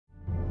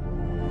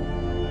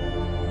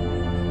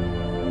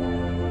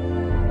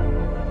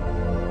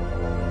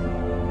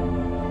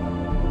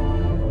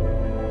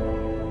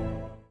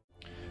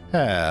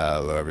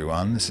Hello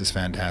everyone, this is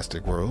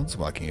Fantastic Worlds,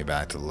 welcoming you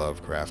back to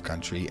Lovecraft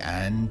Country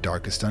and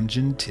Darkest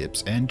Dungeon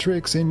Tips and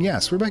Tricks. And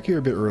yes, we're back here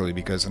a bit early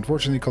because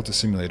unfortunately Cultist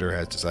Simulator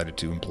has decided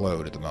to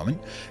implode at the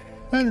moment.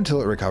 And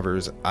until it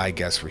recovers, I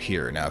guess we're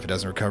here. Now if it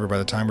doesn't recover by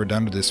the time we're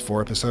done with this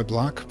 4-episode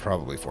block,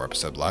 probably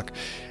 4-episode block,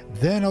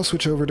 then I'll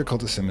switch over to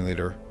Cultist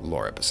Simulator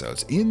lore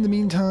episodes. In the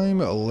meantime,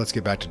 let's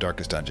get back to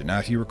Darkest Dungeon. Now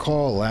if you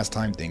recall, last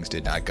time things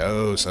did not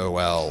go so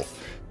well.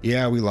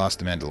 Yeah, we lost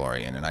the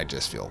Mandalorian, and I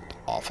just feel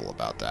awful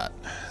about that.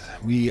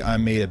 I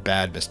made a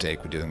bad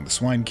mistake with doing the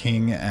Swine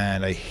King,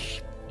 and I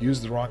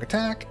used the wrong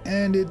attack,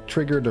 and it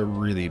triggered a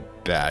really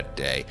bad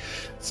day.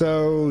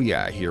 So,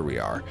 yeah, here we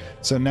are.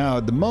 So now,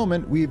 at the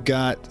moment, we've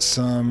got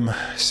some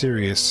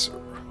serious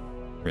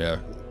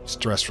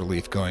stress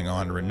relief going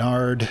on.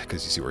 Renard,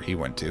 because you see where he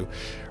went to.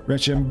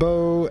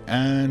 Rochambeau,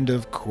 and,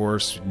 of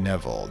course,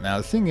 Neville. Now,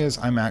 the thing is,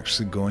 I'm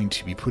actually going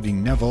to be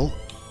putting Neville,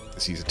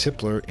 because he's a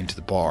tippler, into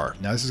the bar.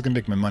 Now, this is going to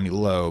make my money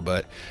low,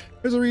 but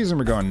there's a reason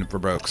we're going for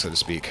broke, so to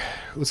speak.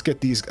 Let's get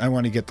these. I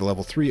want to get the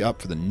level 3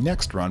 up for the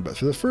next run, but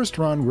for the first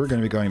run, we're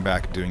going to be going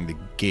back and doing the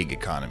gig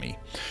economy,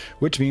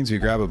 which means we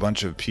grab a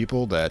bunch of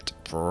people that,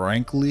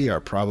 frankly,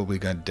 are probably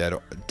going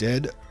to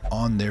dead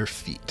on their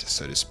feet,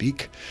 so to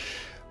speak.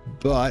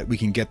 But we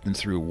can get them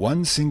through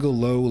one single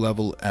low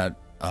level at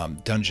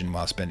dungeon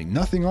while spending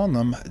nothing on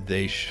them.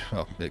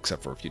 Well,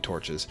 except for a few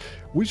torches,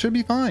 we should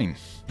be fine.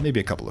 Maybe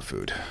a couple of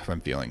food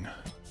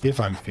if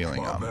I'm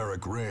feeling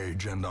barbaric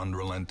rage and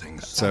unrelenting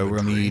so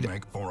we'll need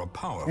make for a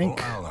powerful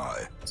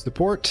ally.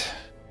 Support.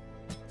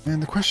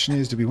 And the question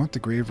is, do we want the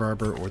Grave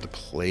Arbor or the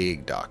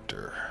Plague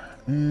Doctor?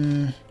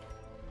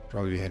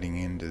 Probably heading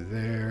into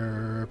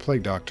there.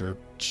 Plague Doctor,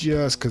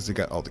 just because they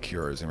got all the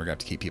cures and we're going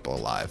to have to keep people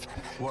alive.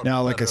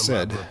 Now, like I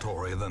said,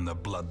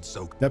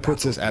 that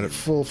puts us at it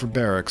full for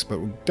barracks, but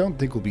we don't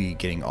think we'll be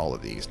getting all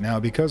of these. Now,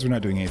 because we're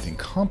not doing anything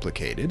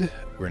complicated,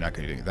 we're not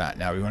going to do that.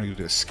 Now, we want to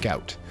do a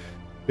scout.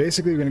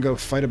 Basically, we're going to go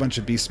fight a bunch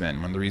of beastmen.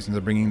 One of the reasons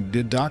I'm bringing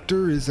the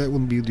doctor is that we'll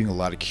be doing a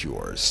lot of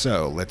cures.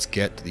 So, let's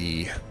get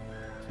the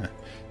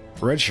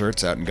red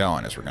shirts out and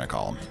going, as we're going to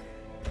call them.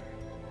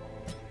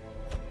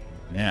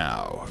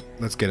 Now,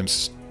 let's get them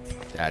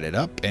statted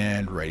up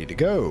and ready to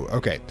go.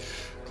 Okay,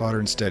 Clotter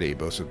and Steady,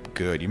 both are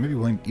good. You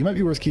might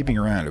be worth keeping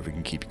around if we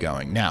can keep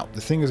going. Now,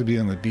 the thing is we're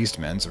dealing with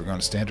beastmen, so we're going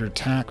to standard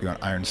attack. We're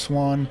going Iron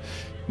Swan.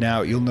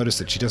 Now, you'll notice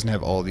that she doesn't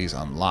have all these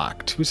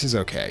unlocked, which is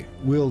okay.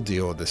 We'll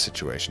deal with this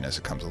situation as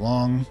it comes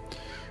along.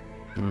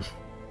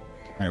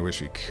 I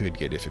wish we could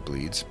get If It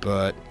Bleeds,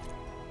 but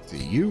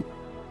see you.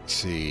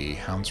 See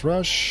Hound's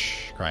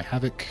Rush, Cry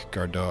Havoc,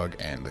 Guard Dog,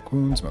 and Lick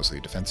Wounds, mostly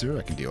defensive.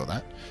 I can deal with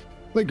that.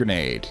 Blade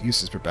Grenade,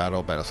 uses per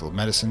battle, Battlefield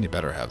Medicine. You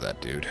better have that,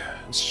 dude.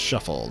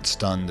 Shuffled,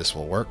 Stun, this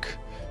will work.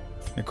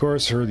 And of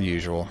course, her the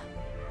usual.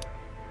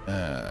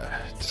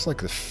 Just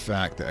like the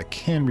fact that I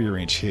can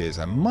rearrange his,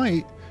 I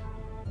might.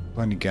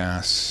 Blinding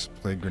Gas,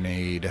 Blade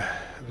Grenade.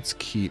 Let's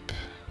keep.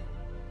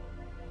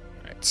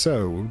 Alright,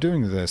 so we're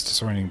doing this.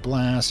 Disorienting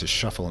Blast is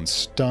Shuffle and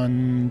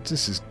Stun.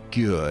 This is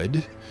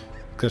good.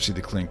 Especially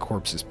the Clean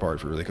Corpses part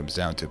if it really comes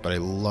down to it, but I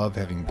love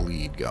having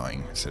Bleed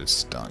going instead of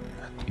Stun.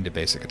 Into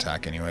basic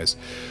attack anyways.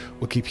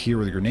 We'll keep here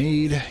with a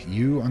Grenade.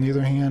 You, on the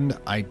other hand,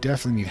 I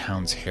definitely need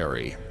Hound's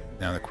Harry.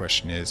 Now the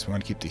question is, we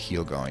want to keep the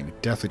heal going. We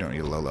definitely don't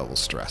need a low-level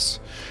stress.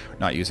 We're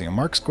not using a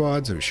Mark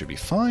Squad, so we should be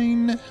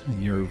fine.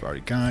 You've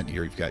already got,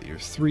 you've got your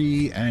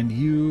 3, and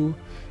you...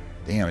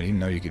 Damn, I didn't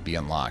know you could be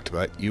unlocked,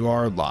 but you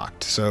are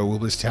locked. So we'll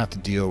just have to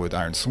deal with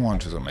Iron Swan,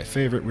 which is one of my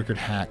favorite. Wicked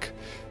Hack.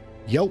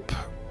 Yelp,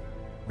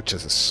 which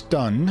is a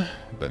stun,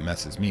 but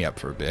messes me up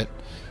for a bit.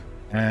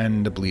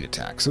 And a Bleed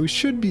Attack. So we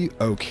should be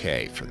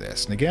okay for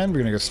this. And again, we're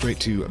going to go straight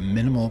to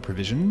minimal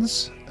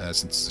provisions.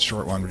 Since it's a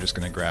short one, we're just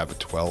going to grab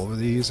 12 of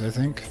these, I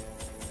think.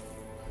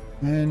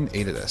 And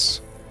 8 of this.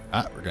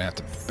 We're going to have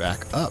to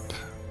back up.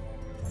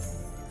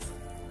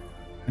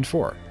 And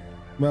 4.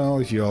 Well,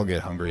 if you all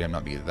get hungry, I'm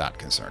not being that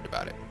concerned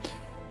about it.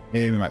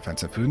 Maybe we might find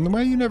some food in the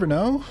way, you never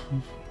know.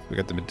 We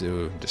got the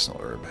medicinal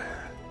herb.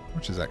 How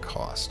much does that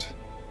cost?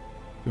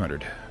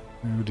 200.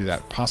 We'll do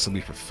that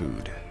possibly for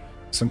food.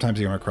 Sometimes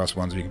you come across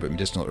ones where you can put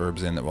medicinal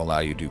herbs in that will allow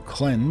you to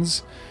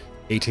cleanse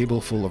a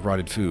table full of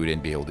rotted food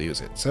and be able to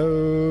use it.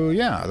 So,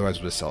 yeah, otherwise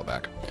we'll just sell it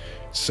back.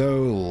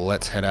 So,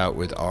 let's head out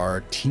with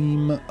our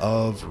team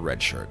of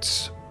red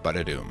shirts.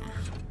 Ba-da-doom.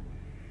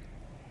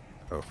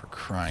 Oh, for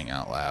crying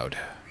out loud.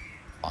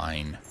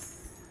 Fine.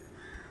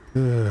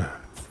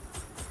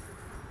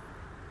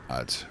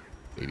 Odds.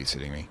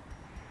 Babysitting me.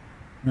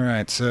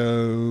 Alright,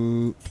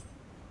 so...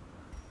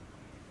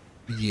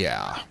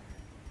 Yeah.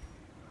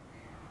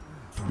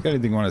 Got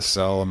anything you want to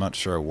sell? I'm not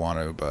sure I want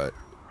to, but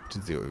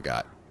just see what we've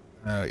got.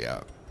 Oh,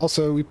 yeah.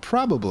 Also, we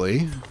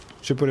probably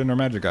should put in our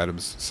magic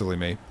items. Silly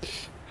me.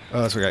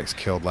 Oh, that's what got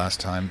killed last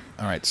time.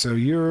 Alright, so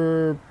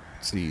you're...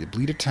 Let's see.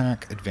 Bleed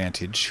Attack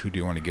Advantage. Who do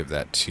you want to give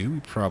that to? We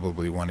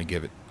probably want to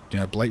give it... You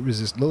know,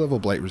 low-level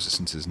Blight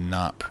Resistance is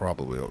not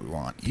probably what we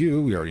want.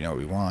 We already know what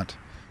we want.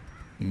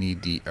 We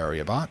need the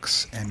area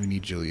box, and we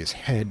need Julia's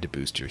head to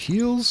boost your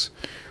heals.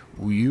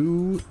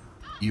 You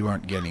You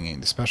aren't getting any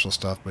of the special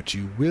stuff, but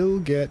you will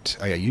get...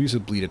 Oh yeah, you use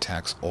bleed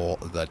attacks all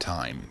the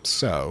time.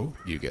 So,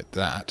 you get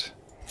that.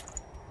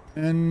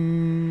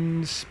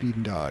 And speed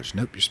and dodge.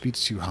 Nope, your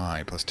speed's too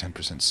high. Plus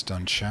 10%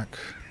 stun check.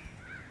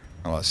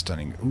 Oh, that's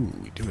stunning. Ooh,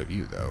 we do have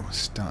you, though.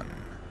 Stun.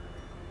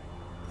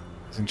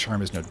 I think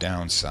charm is no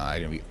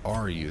downside, and we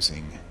are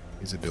using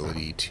his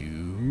ability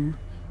to...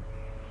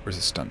 Where's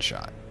the stun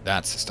shot?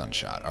 That's the stun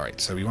shot.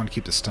 Alright, so we want to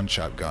keep the stun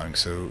shot going.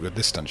 So, with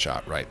this stun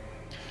shot, right.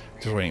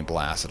 Just waiting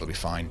blast, it'll be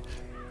fine.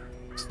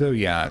 So,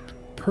 yeah,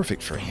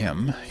 perfect for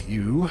him.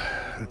 You,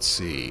 let's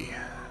see.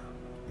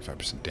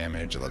 5%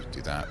 damage, I'd love to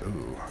do that.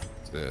 Ooh,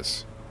 what's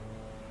this?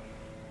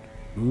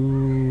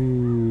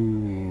 Ooh.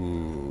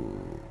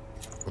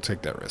 We'll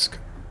take that risk.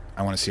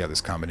 I want to see how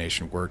this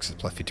combination works.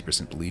 It's plus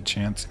 50% bleed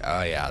chance.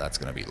 Oh, yeah, that's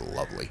going to be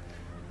lovely.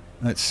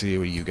 Let's see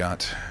what you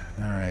got.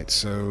 Alright,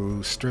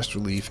 so stress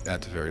relief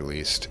at the very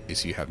least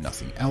is you have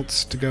nothing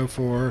else to go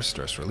for.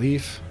 Stress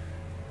relief.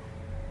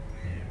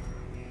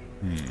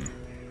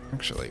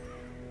 Actually.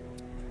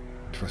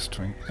 Twist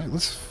twing. Hey,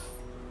 let's...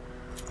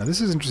 Now this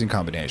is an interesting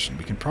combination.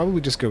 We can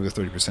probably just go with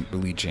the 30%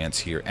 bleed chance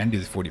here and do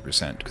the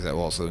 40% because that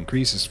will also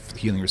increase his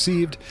healing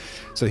received.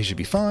 So he should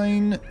be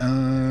fine.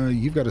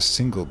 You've got a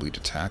single bleed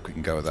attack. We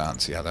can go with that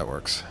and see how that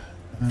works.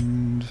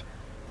 And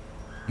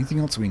anything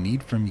else we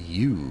need from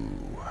you?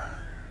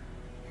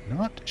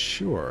 Not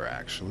sure,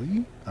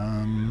 actually.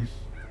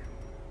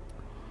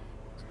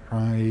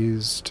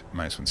 Surprised.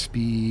 -1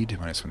 speed.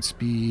 -1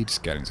 speed.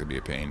 Scatting's gonna be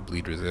a pain.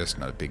 Bleed resist.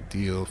 Not a big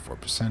deal.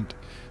 4%.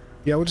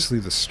 Yeah, we'll just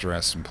leave the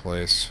stress in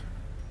place.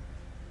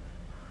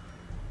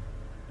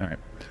 Alright.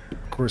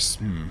 Of course,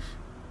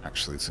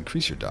 actually, let's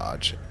increase your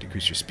dodge.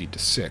 Decrease your speed to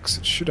 6.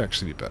 It should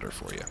actually be better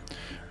for you.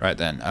 Right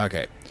then.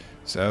 Okay.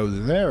 So,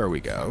 there we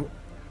go.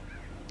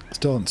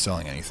 Still isn't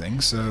selling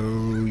anything,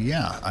 so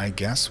yeah, I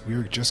guess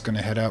we're just going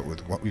to head out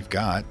with what we've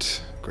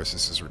got. Of course,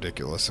 this is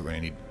ridiculous, so we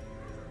need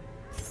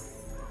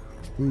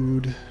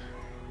food.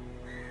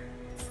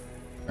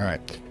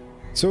 Alright,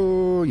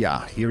 so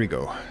yeah, here we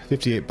go.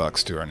 58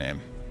 bucks to our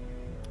name.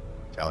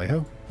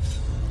 Tally-ho.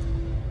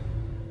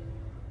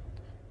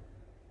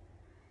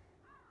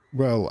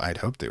 Well, I'd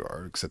hope they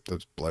are, except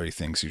those bloody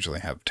things usually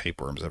have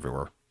tapeworms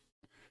everywhere.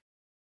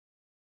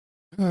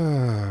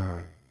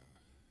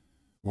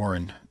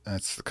 Warren,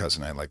 that's the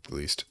cousin I like the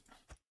least.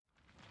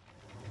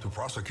 To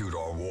prosecute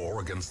our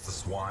war against the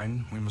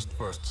swine, we must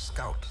first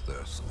scout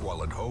their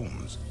squalid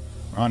homes.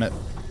 We're on it.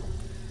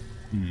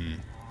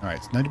 Alright,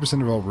 it's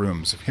 90% of all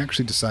rooms. If we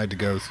actually decide to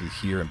go through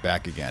here and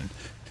back again,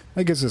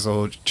 that gives us a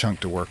whole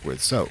chunk to work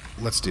with. So,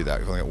 let's do that.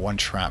 We've only got one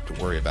trap to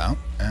worry about.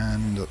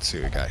 And let's see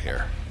what we got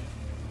here.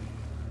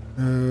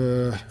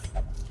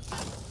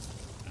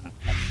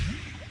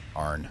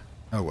 Arn.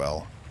 Oh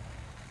well.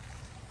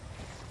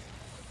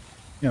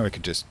 Yeah, we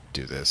could just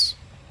do this.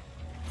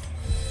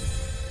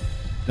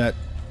 That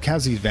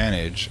has the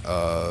advantage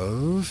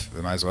of...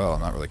 We might as well,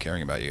 I'm not really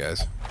caring about you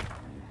guys.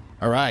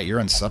 Alright, you're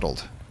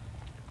unsettled.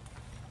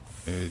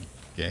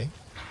 Okay.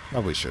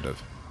 Probably should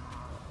have.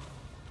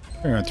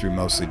 We went through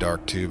mostly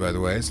dark too, by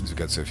the way, since we've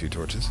got so few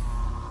torches.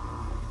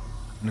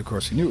 And of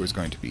course, we knew it was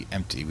going to be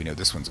empty. We know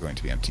this one's going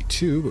to be empty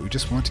too, but we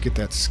just want to get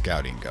that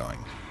scouting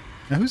going.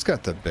 Now, who's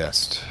got the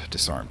best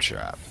disarm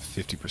trap?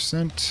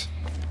 50%?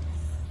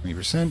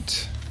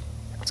 20%?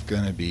 It's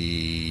gonna be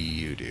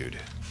you, dude.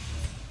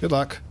 Good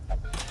luck.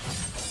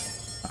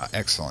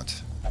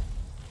 Excellent.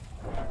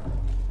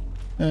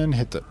 And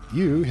hit the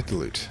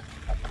loot.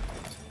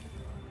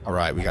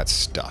 Alright, we got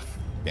stuff.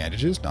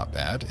 Bandages, not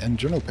bad. And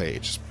journal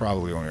page is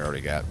probably one we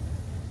already got.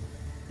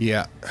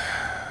 Yeah.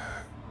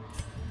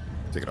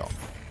 Take it all.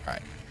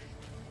 Alright.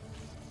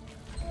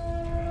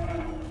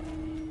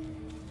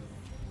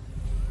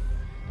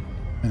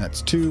 And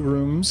that's 2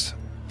 rooms.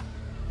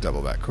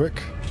 Double back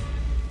quick.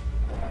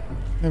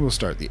 And we'll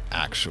start the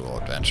actual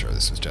adventure.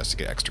 This was just to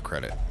get extra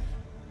credit.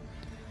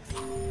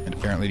 And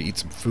apparently to eat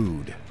some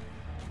food.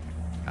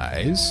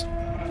 Guys.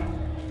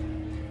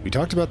 We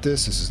talked about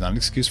this. This is not an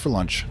excuse for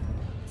lunch.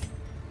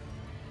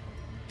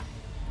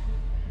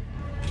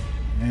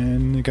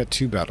 And we got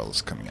 2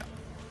 battles coming up.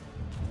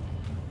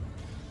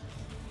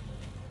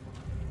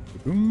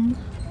 Boom.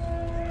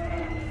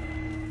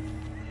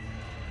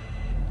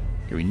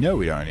 Okay, we know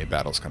we don't have any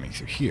battles coming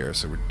through here,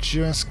 so we're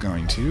just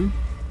going to...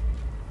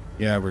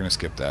 Yeah, we're going to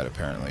skip that,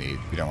 apparently.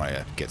 We don't want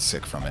to get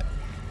sick from it.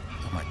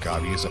 Oh my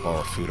god, we used up all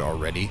our food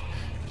already.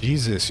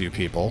 Jesus, you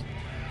people.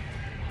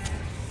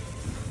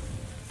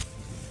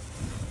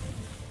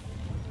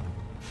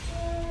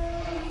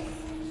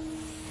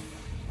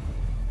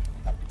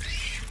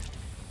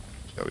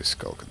 We always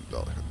skulk and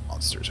build the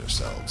monsters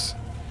ourselves.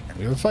 And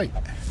we have a fight.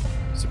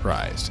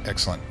 Surprised.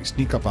 Excellent. We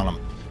sneak up on them.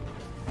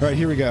 Alright,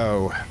 here we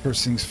go.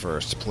 First things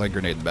first. Plague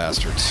grenade the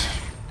bastards.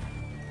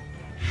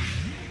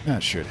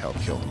 That should help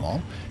kill them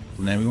all.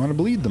 And then we want to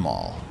bleed them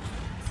all.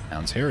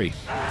 Sounds hairy.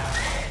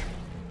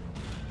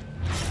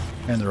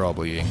 And they're all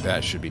bleeding.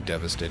 That should be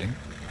devastating.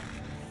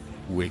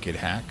 Wicked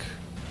hack.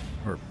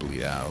 Or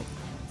bleed out.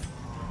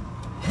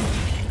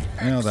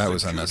 Well, that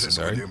was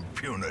unnecessary.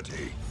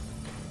 Impunity.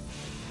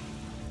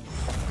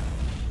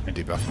 And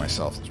debuff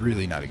myself. It's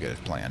really not a good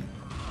plan.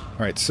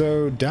 Alright,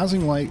 so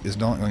Dazzling Light is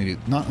not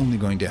only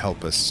going to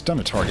help us stun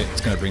a target,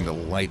 it's going to bring the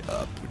light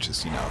up, which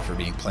is, you know, for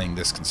playing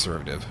this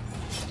conservative.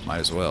 Might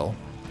as well.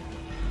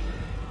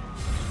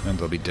 And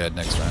they'll be dead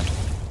next round.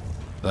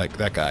 Like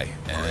that guy.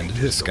 And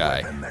this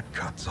guy. That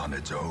cuts on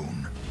its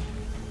own.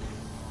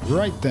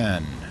 Right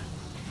then.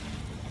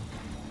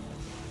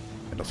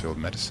 Battlefield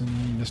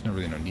medicine. There's no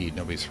really no need.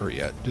 Nobody's hurt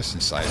yet. Just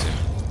incise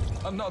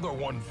him. Another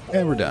one.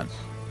 And we're done.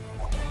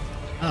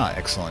 Ah,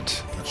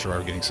 excellent. Not sure why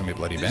we're getting so many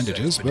bloody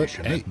bandages, but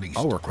hey,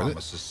 I'll work with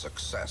it.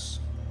 Success.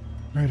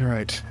 Right,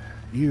 alright.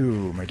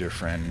 You, my dear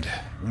friend,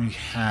 we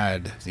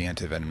had the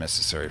antivenom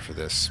necessary for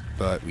this,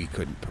 but we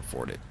couldn't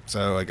afford it.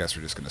 So I guess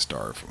we're just going to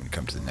starve when we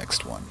come to the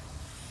next one.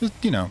 Just,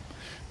 you know,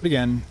 but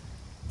again,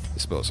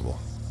 disposable.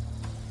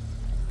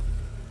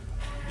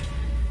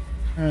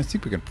 I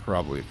think we can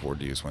probably afford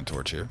to use one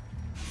torch here.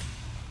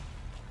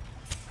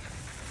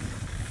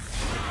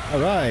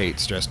 Alright,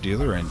 stress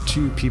dealer and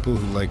 2 people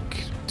who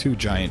like 2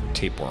 giant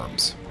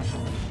tapeworms.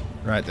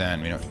 Right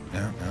then, we don't...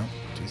 No,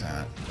 do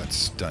that. Let's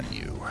stun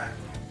you.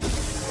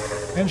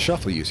 And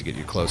shuffle you to get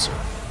you closer.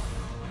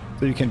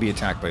 So you can be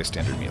attacked by a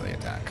standard melee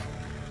attack.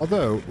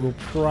 Although, we'll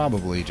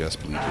probably just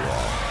bleed you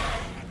all.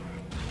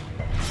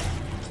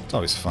 It's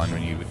always fun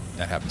when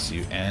that happens to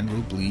you. And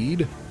we'll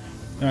bleed.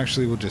 No,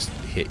 actually, we'll just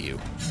hit you.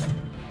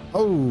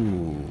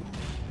 Oh!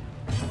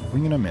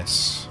 Wing and a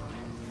miss.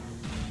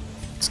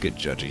 Let's get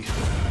judgy.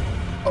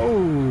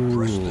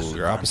 Oh!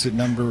 Your opposite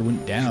number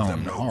went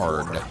down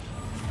hard.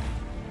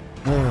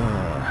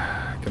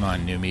 Come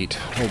on, new meat.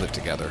 Hold it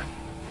together.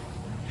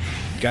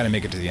 Gotta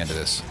make it to the end of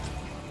this.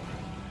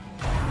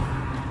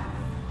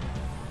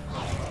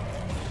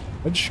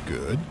 Dodge,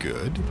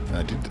 good.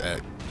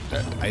 That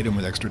item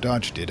with extra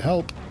dodge did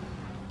help.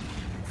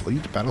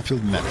 Bleed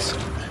battlefield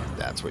medicine.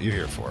 That's what you're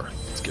here for.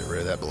 Let's get rid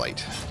of that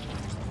blight.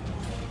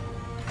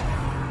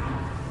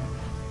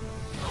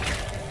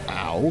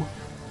 Ow.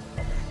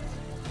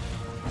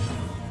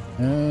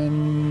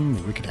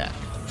 And wicked hack.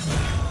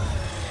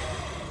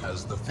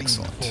 As the fiend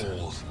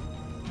falls,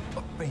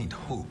 a faint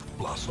hope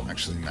blossoms.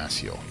 Actually, mass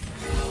heal.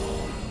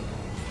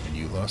 And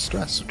you lost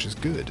stress, which is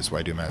good. That's why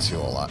I do mass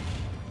heal a lot.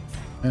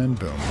 And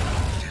boom.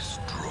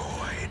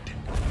 Destroyed.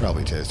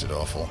 Probably tasted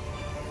awful.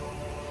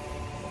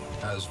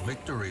 As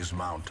victories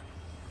mount,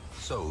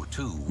 so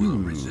too will The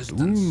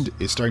resistance. wound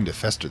is starting to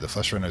fester. The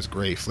flesh runner is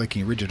gray,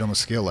 flaking, rigid,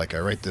 almost scale-like. I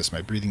write this.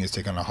 My breathing has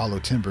taken on a hollow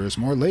timber. Is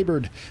more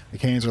labored. The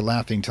canyons are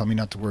laughing. Tell me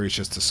not to worry. It's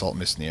just the salt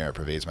mist in the air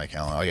pervades my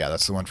calendar. Oh yeah,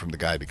 that's the one from the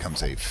guy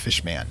becomes a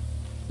fish man.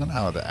 Not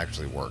how that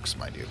actually works,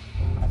 mind you.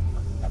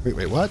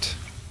 Wait, what?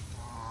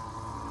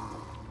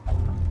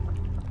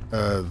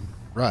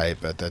 Right,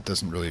 but that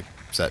doesn't really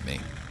upset me.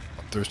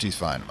 Thirsty's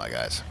fine, my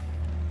guys.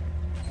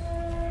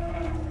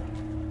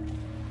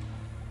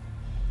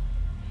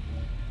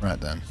 Right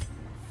then.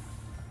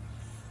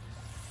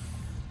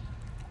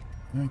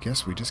 I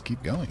guess we just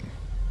keep going.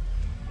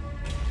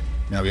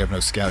 Now we have no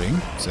scouting,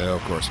 so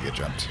of course we get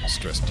jumped.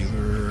 Stress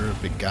dealer,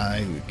 big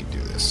guy, we can do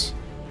this.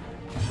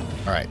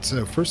 Alright,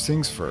 so first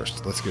things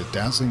first. Let's get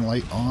Dazzling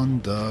Light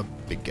on the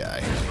big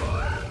guy.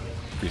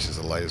 Increases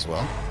the light as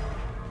well.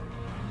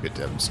 Good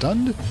to have him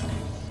stunned.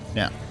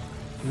 Now,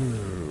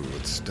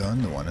 let's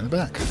stun the one in the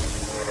back.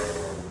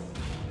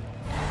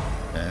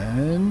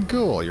 And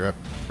cool, you're up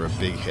for a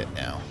big hit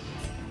now.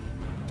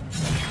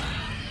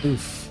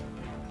 Oof.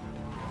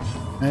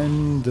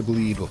 And the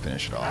bleed will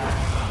finish it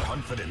off.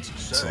 Confidence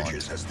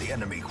surges as the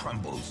enemy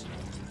crumbles.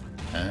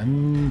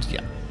 And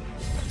yeah,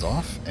 it's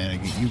off, and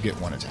you get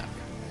 1 attack.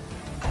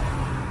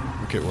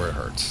 Look at where it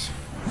hurts.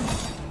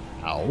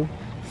 Ow.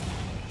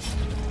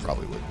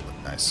 Probably would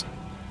look nice.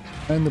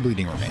 And the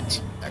bleeding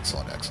remains.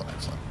 Excellent.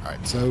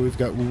 Alright, so we've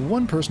got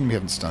 1 person we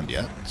haven't stunned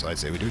yet, so I'd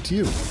say we do it to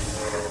you.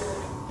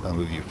 I'll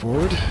move you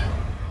forward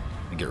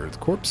and get rid of the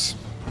corpse.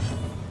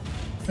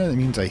 And that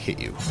means I hit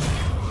you.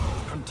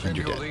 And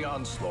you're dead. The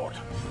onslaught.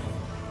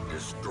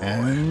 Destroy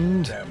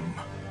And them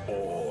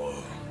all.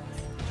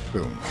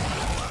 boom.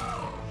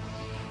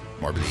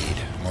 More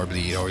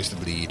bleed, always the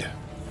bleed.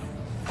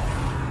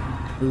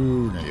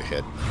 Ooh, now you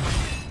hit.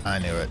 I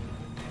knew it.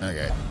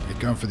 Okay, get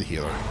going for the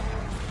healer.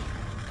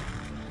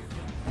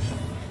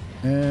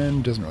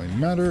 And doesn't really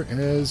matter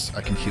as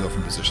I can heal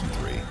from position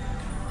 3.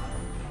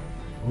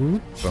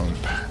 Ooh, boom.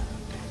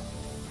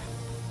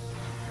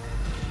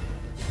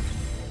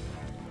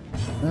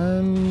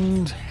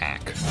 And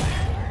hack.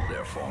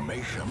 Their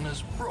formation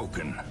is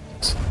broken.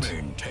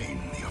 Maintain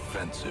the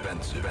offensive.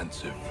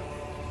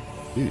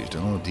 Dude, he's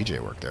doing a little DJ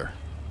work there.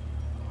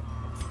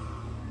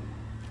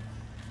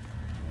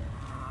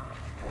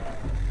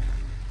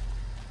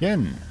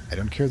 Again, I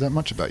don't care that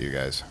much about you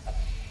guys.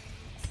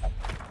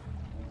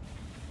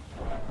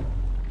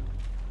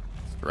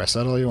 Rest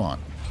out all you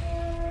want.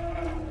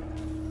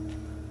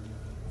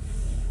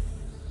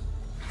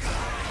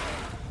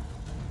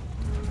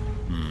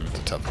 It's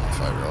a tough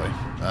fight, really.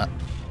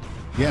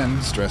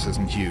 Again, stress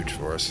isn't huge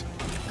for us.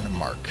 And a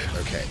mark.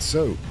 Okay,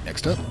 so,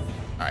 next up.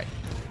 Alright.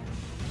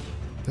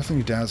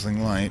 Definitely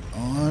Dazzling Light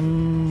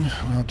on,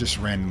 well, just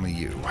randomly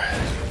you.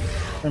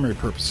 Primary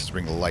purpose is to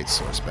bring the light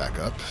source back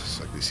up,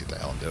 so I can see what the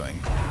hell I'm doing.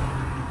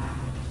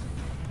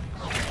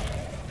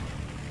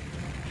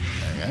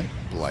 Okay,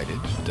 blighted,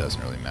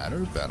 doesn't really matter.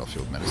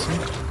 Battlefield medicine.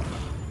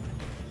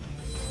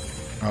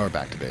 Oh, we're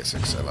back to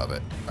basics, I love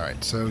it.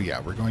 Alright, so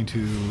yeah, we're going to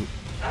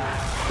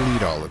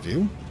bleed all of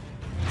you.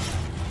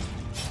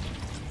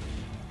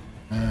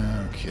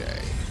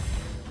 Okay.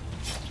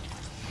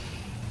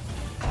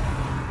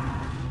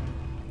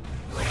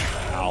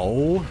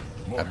 Ow.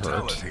 That hurt.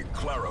 Mortality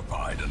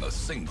clarified in a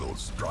single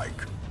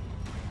strike.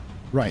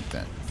 Right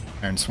then.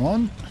 Iron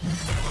Swan.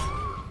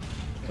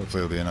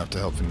 Hopefully it'll be enough to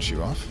help finish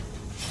you off.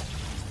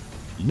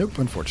 Nope,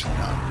 unfortunately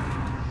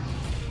not.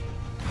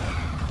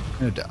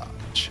 And a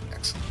dodge.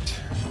 Excellent.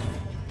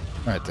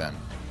 Alright then.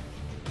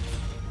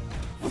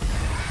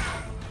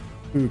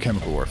 Ooh,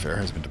 chemical warfare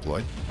has been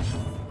deployed.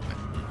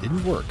 It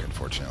didn't work,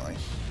 unfortunately.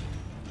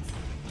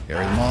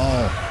 Carry them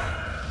all.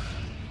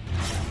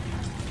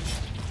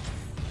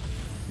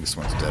 This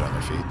one's dead on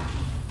their feet.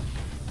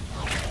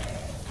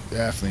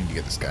 Definitely need to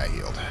get this guy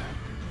healed.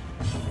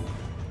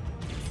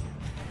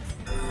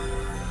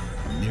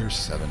 A mere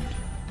 7.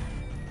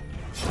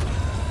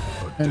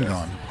 And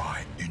gone.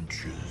 By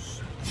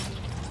inches.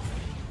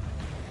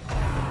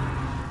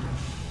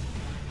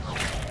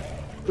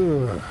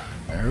 Ugh.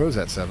 Arrows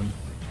at 7.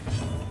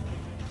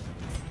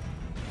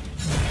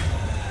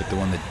 Hit the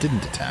one that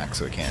didn't attack,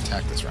 so it can't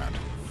attack this round.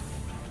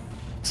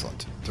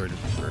 Excellent. Third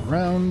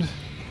round.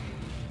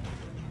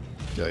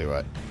 Tell you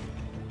what.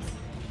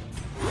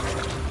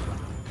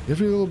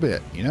 Every little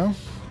bit, you know?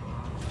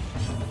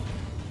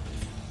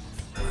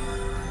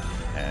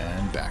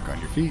 And back on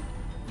your feet.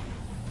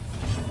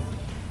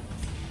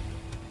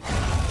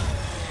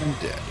 And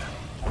dead.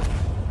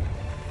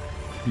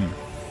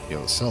 Be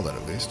able to sell that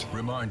at least.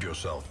 Remind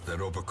yourself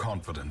that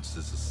overconfidence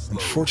is a slow.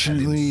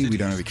 Unfortunately, we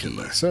don't have a insidious key,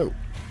 killer. so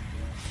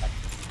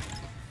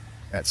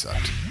that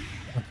sucked.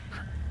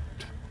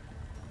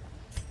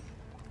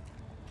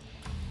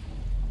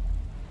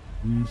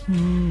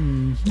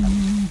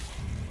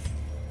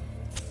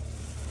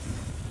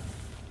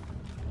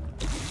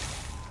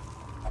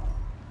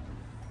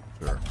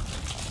 Sure.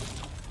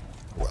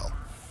 Well.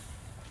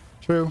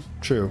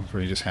 True.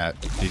 Where you just had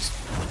these.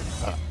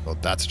 Well,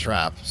 that's a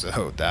trap,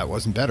 so that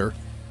wasn't better.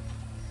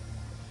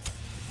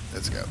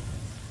 Let's go.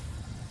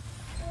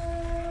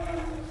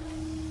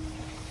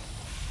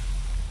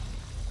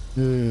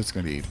 It's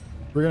gonna be.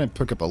 We're gonna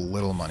pick up a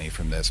little money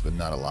from this, but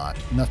not a lot.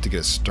 Enough to get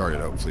us started,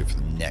 hopefully, for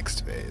the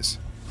next phase.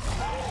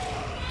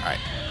 Alright,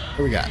 what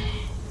do we got?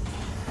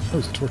 Oh,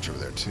 there's a torch over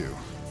there, too.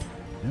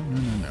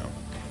 No.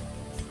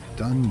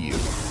 Done you.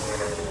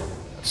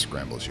 That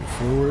scrambles you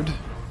forward.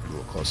 A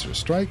little closer to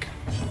strike.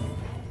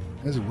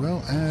 As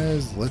well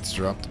as, let's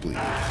drop the bleed.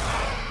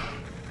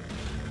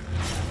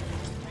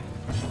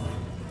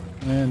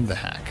 And the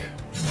hack.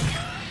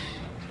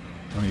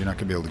 Well, you're not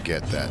going to be able to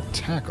get that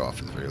attack off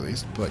at the very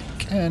least, but you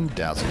can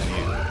douse it with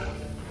you.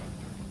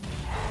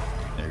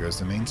 There goes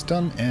the main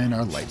stun, and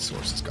our light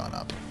source has gone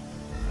up.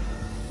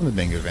 One of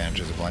the main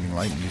advantages of blinding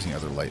light and using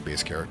other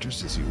light-based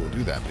characters is you will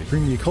do that. But if you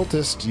bring the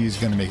occultist, he's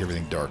going to make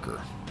everything darker.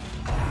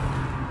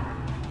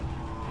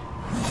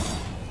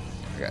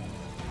 Okay.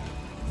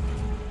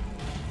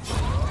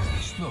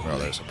 Slowly, Well,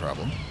 there's a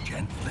problem.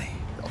 gently.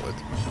 Dealt with.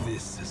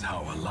 This is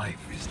how a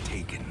life is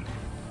taken.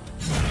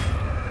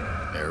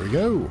 There we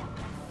go.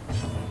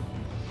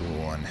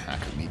 One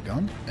hack of meat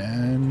gone.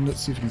 And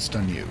let's see if we can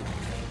stun you.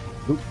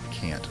 Oop,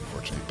 can't,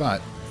 unfortunately.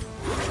 But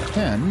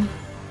can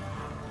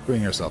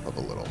bring yourself up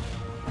a little.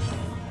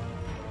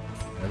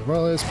 As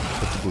well as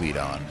put the bleed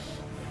on.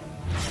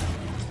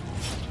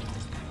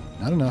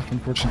 Not enough,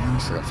 unfortunately.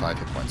 Still got 5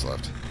 hit points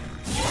left.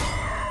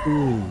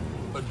 Ooh,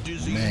 A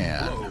dizzying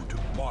man. blow to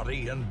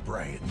body and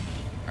brain.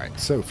 Alright,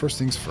 so first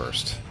things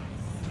first.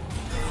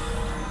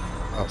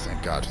 Oh,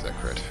 thank God for that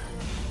crit.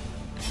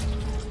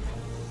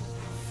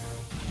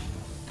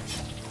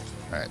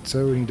 Alright,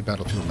 so we need to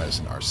battlefield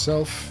medicine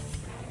ourselves.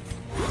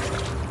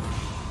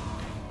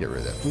 Get rid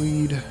of that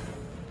bleed.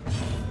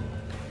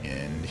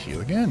 And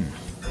heal again.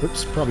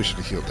 Whoops, probably should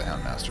have healed the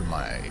Houndmaster.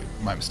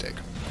 My mistake.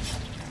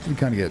 We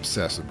kind of get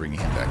obsessed with bringing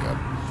him back up.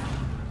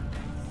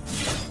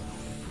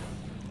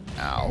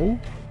 Ow.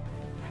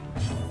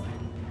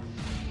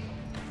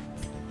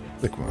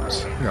 Lick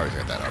wounds. We always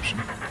got that option.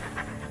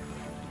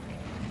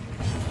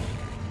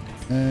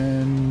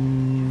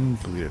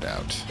 And bleed it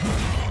out.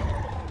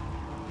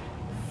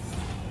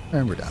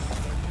 And we're done.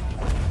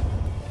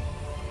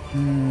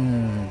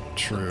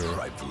 True.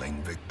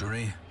 Trifling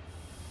victory,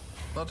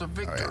 but a Oh, yeah,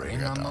 victory we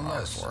got that on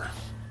nonetheless. R4.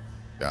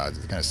 God,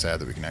 it's kind of sad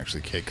that we can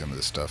actually cake some of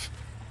this stuff.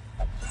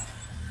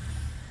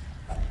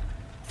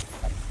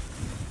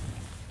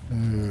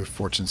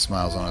 Fortune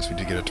smiles on us. We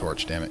did get a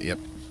torch, damn it. Yep.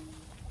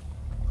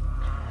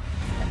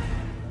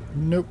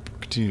 Nope.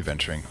 Continue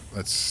venturing.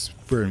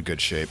 We're in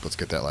good shape. Let's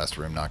get that last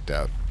room knocked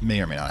out.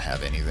 May or may not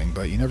have anything,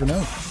 but you never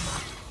know.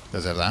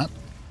 Does it have that?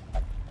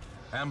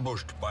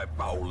 Ambushed by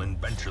foul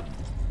invention.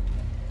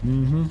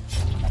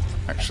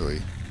 Actually,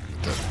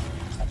 do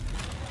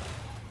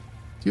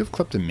you have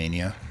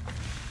kleptomania?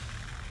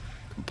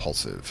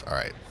 Compulsive.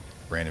 Alright.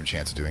 random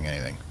chance of doing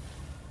anything.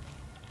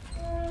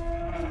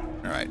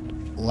 Alright,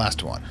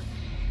 last one.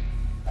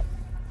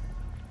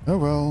 Oh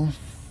well,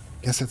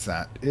 guess it's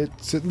that.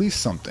 It's at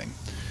least something.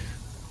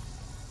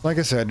 Like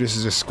I said, this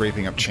is just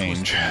scraping up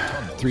change.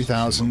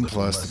 3,000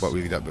 plus what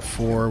we've got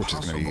before, which is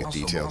going to be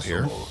detailed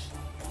here.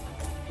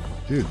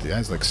 Dude, the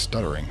guy's like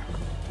stuttering.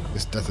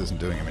 This death isn't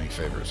doing him any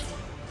favors.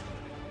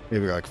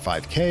 Maybe like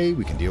 5k,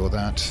 we can deal with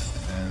that.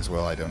 And as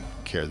well, I don't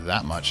care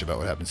that much about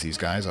what happens to these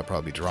guys. I'll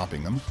probably be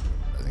dropping them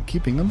rather than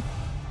keeping them.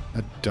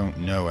 I don't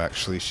know,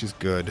 actually. She's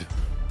good.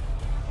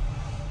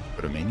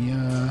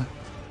 Romania.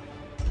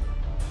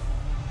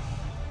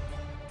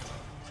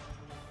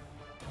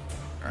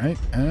 Alright,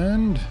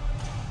 and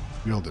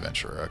Field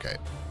Adventurer, okay.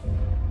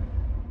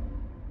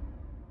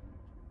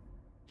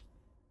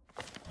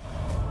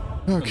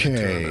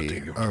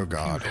 Okay, oh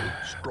god.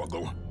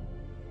 Struggle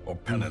or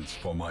penance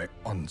for my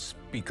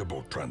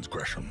unspeakable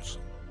transgressions.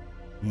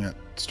 Yeah,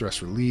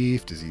 stress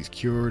relief, disease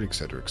cured,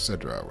 etc.,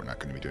 etc. We're not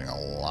going to be doing a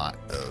lot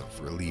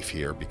of relief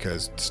here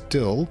because it's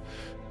still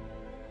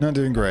not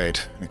doing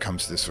great when it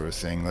comes to this sort of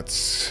thing.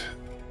 Let's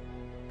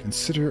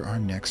consider our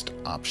next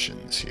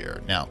options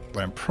here. Now,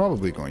 what I'm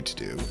probably going to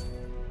do,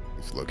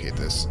 let's locate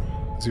this,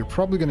 is you're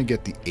probably going to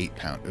get the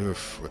 8-pound.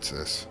 Oof, what's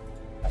this?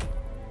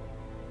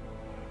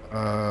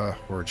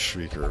 Horde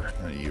Shrieker.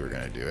 None of you are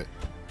going to do it.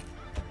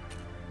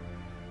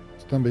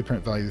 Stun bay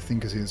print value. The thing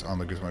because his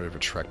onlookers might have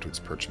attract to its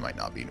perch might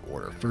not be in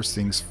order. First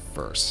things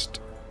first.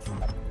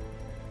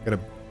 Got a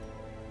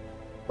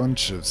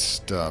bunch of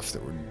stuff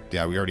that we're...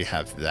 Yeah, we already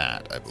have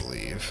that, I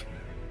believe.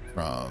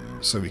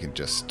 So we can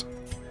just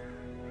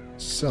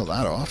sell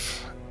that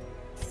off.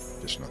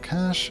 Additional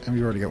cash, and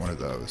we already got one of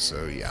those,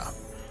 so yeah.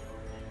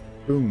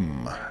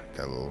 Boom.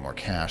 Got a little more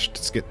cash.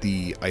 Let's get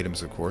the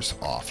items, of course,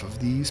 off of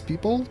these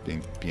people.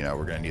 Being, you know,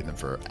 we're going to need them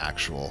for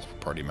actual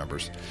party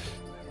members.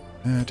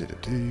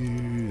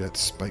 That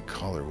spike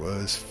collar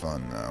was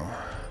fun, though.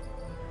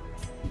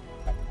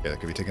 Yeah,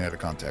 that could be taken out of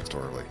context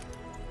horribly.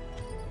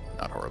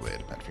 Not horribly, it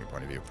depends from your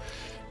point of view.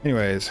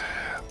 Anyways,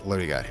 what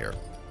do we got here?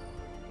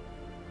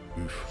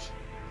 Oof.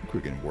 I think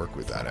we can work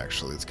with that,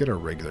 actually. Let's get our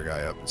regular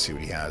guy up and see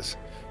what he has.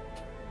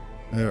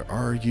 There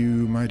are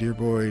you, my dear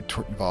boy,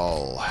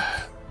 Tortenval.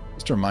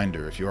 Just a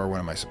reminder, if you are one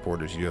of my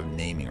supporters, you have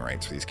naming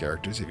rights for these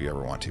characters. If you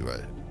ever want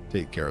to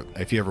take care of,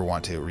 if you ever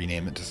want to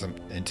rename it to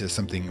into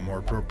something more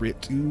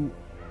appropriate to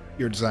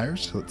your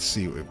desires. So let's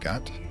see what we've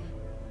got.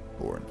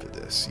 Born for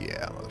this,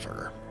 yeah,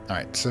 motherfucker. All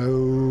right,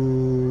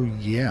 so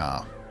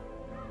yeah.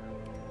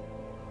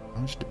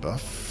 Launch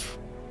debuff.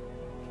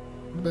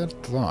 Not a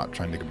bad thought,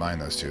 trying to combine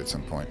those two at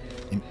some point.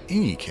 In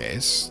any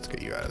case, let's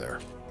get you out of there.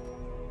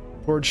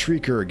 Horde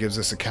Shrieker gives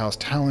us a Cow's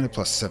Talon, a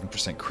plus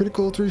 7%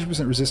 critical,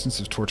 30% resistance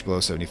if torch below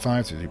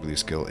 75, 30 blue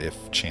skill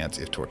if chance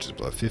if torch is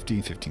below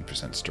 50,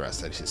 15% stress.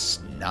 That is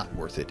just not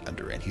worth it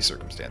under any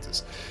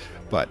circumstances.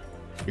 But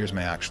here's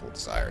my actual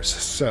desires.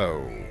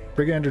 So,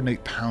 Brigand and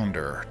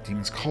 8-pounder,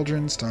 Demon's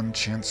Cauldron, stun,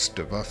 chance,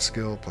 debuff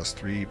skill, plus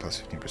 3,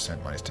 plus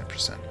 15%, minus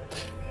 10%.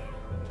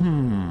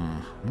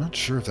 I'm not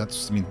sure if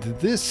that's... I mean,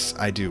 this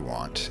I do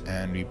want,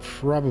 and we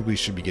probably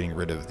should be getting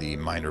rid of the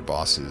minor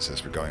bosses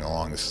as we're going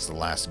along. This is the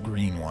last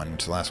green one.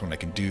 It's the last one I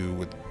can do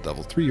with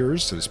level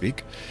 3ers, so to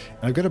speak.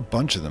 And I've got a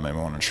bunch of them I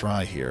want to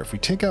try here. If we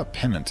take out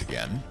Pennant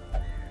again...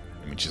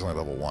 I mean, she's only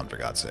level 1, for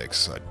God's sakes,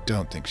 so I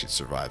don't think she'd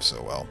survive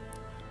so well.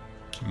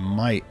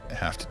 Might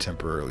have to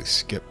temporarily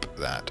skip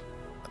that.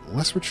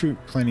 Unless we're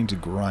planning to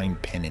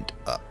grind Pennant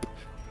up.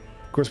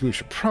 Of course, what we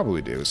should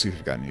probably do is see if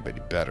we've got anybody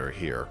better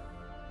here.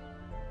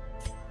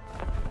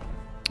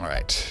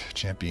 Alright,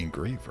 Champion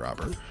Grave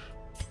Robber.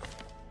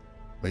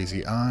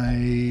 Lazy Eye,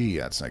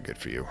 yeah, it's not good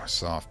for you.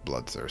 Soft,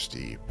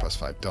 Bloodthirsty, plus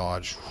 5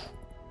 dodge,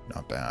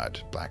 not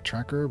bad. Black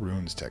Tracker,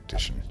 Runes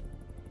Tactician.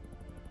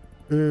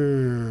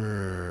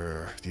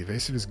 The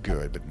evasive is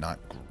good, but not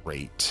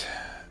great.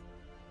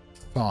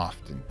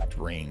 Soft and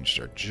ranged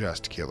are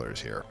just killers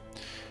here.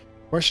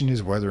 Question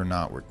is whether or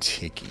not we're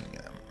taking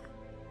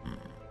them.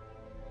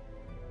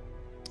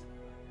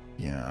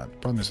 Yeah, the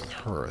problem is with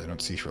her, I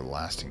don't see her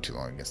lasting too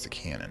long against the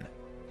cannon.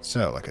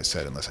 So, like I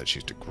said, unless I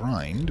choose to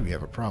grind, we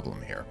have a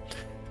problem here.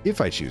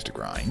 If I choose to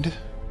grind,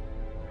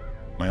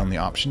 my only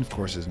option, of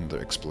course, is another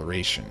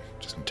exploration,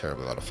 which isn't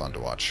terribly a lot of fun to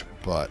watch.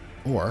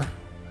 Or,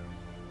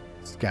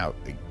 scout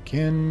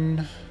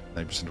again,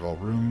 90% of all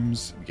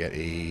rooms, we get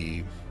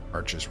a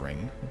Archer's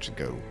Ring, which would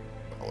go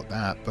well with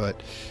that,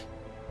 but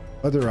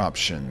other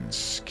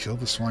options, kill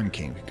the Swine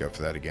King, could go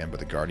for that again, but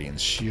the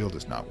Guardian's Shield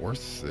is not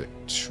worth it.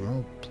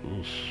 Well,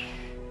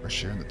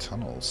 fresh air in the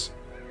tunnels.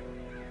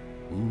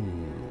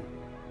 Ooh.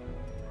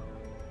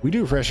 We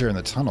do fresh air in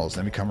the tunnels,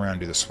 then we come around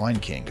and do the Swine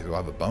King, because we'll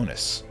have a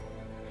bonus.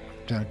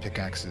 Down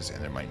pickaxes,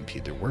 and there might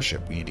impede their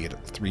worship. We need to get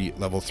a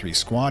level 3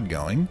 squad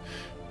going.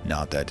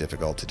 Not that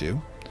difficult to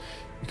do.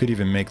 We could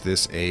even make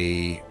this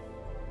a...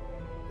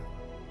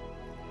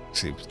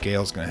 See,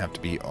 Gale's going to have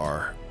to be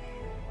our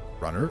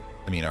runner.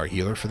 Our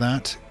healer for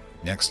that.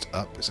 Next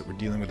up is that we're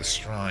dealing with a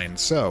shrine.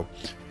 So,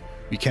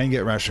 we can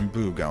get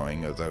Rashambu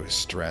going, although his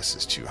stress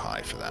is too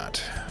high for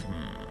that.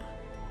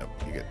 Nope,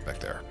 you get back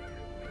there.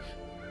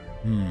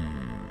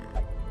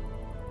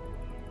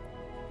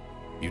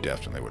 You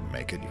definitely wouldn't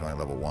make it. You're only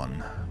level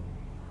 1.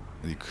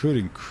 You could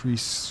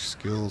increase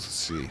skills. Let's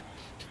see.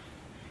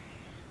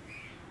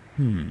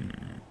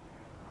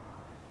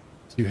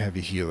 2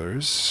 heavy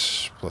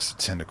healers, plus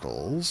the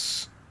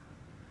tentacles.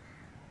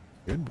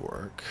 Good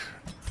work.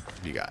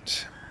 What do you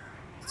got?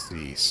 Let's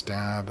see.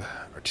 Stab,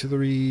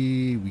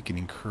 artillery,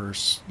 weakening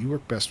curse. You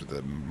work best with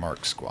the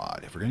mark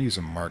squad. If we're going to use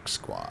a mark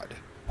squad,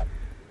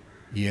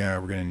 yeah,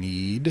 we're going to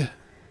need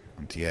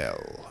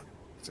Montiel.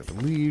 I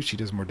believe she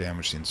does more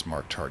damage against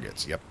marked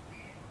targets. Yep.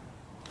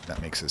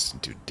 That makes us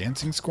into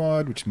dancing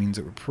squad, which means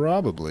that we're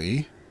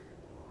probably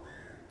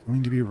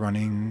going to be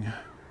running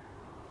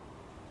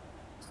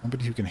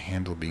somebody who can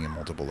handle being in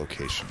multiple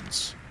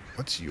locations.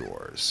 What's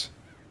yours?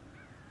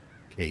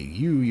 Okay,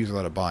 you use a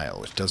lot of bile,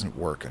 which doesn't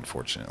work,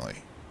 unfortunately.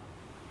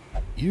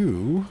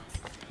 You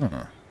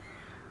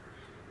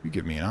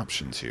give me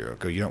options here.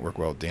 Okay, you don't work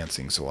well with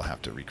dancing, so we'll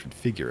have to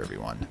reconfigure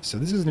everyone. So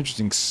this is an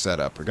interesting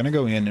setup. We're going to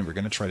go in and we're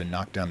going to try to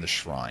knock down the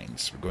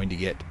shrines. We're going to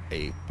get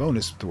a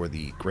bonus for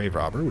the grave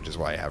robber, which is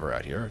why I have her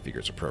out here. I figure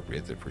it's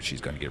appropriate that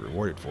she's going to get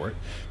rewarded for it.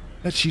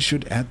 That she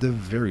should, at the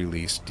very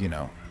least, you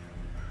know,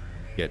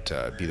 be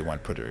the one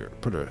put her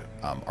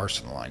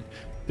arse on the line.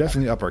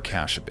 Definitely up our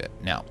cash a bit.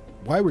 Now,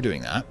 why we're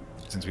doing that,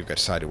 since we've got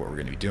decided what we're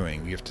going to be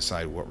doing, we have to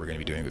decide what we're going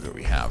to be doing with what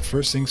we have.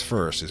 First things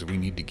first is we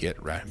need to get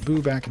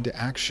Boo back into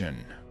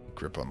action.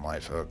 Grip on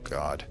life. Oh,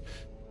 God.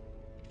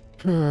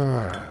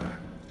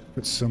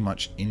 Put so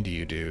much into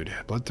you, dude.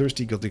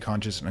 Bloodthirsty, guilty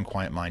conscience, and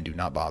unquiet mind do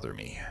not bother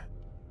me.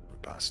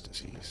 Robust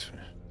disease.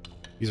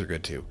 These are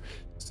good, too.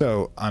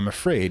 So, I'm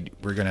afraid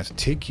we're going to have to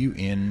take you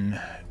in.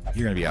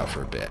 You're going to be out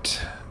for a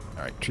bit.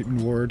 Alright,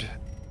 treatment ward.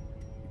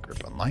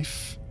 Grip on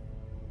life.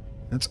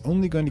 That's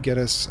only going to get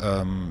us,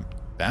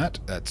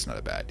 that's not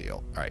a bad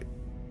deal. Alright,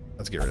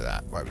 let's get rid of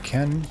that while we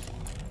can.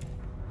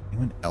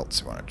 Anyone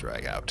else want to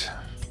drag out?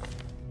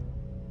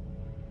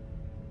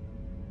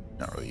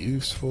 Not really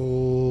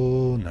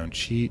useful. Known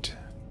cheat.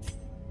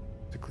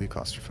 Particularly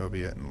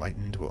claustrophobia.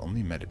 Enlightened will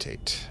only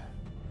meditate.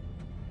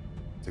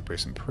 Take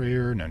brace and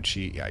prayer. Known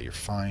cheat. Yeah, you're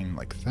fine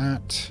like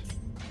that.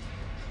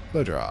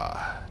 Blow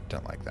draw.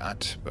 Don't like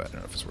that, but I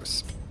don't know if it's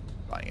worth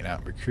buying it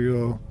out.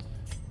 Mercurial.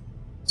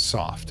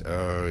 Soft.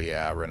 Oh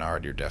yeah,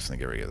 Renard, you're definitely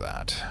getting rid of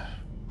that.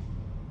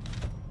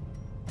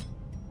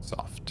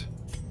 Soft.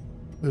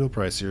 A little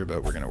pricier,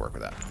 but we're going to work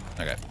with that.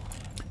 Okay.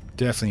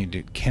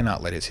 Definitely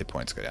cannot let his hit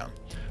points go down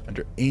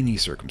under any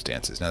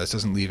circumstances. Now, this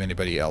doesn't leave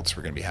anybody else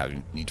we're going to be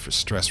having need for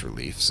stress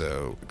relief,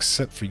 so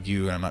except for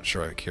you, and I'm not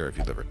sure I care if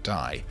you'll ever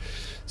die.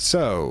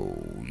 So,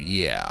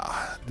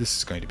 yeah, this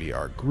is going to be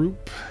our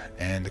group,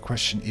 and the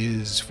question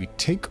is, if we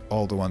take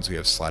all the ones we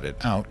have slotted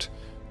out,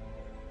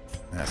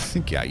 and I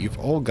think, yeah, you've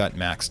all got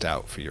maxed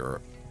out for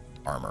your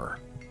armor.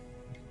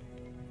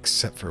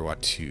 Except for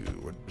what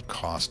it would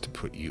cost to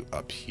put you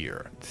up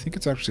here. I think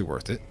it's actually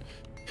worth it.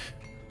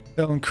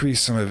 That'll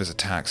increase some of his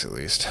attacks at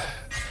least.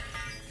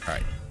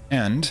 Alright,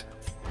 and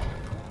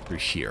through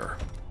here.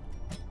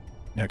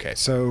 Okay,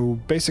 so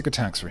basic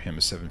attacks for him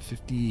is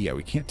 750. Yeah,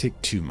 we can't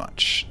take too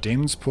much.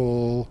 Damon's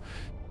Pull,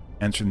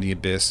 Enter in the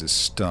Abyss is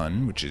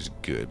stun, which is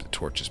good. The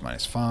Torch is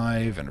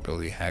 -5, and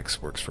Ability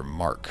Hex works for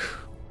Mark.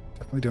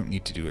 Definitely don't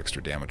need to do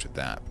extra damage with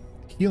that.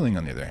 Healing,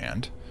 on the other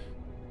hand,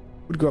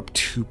 would go up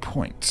 2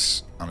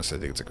 points. Honestly,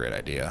 I think it's a great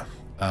idea.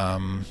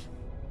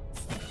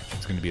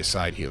 It's going to be a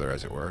side healer,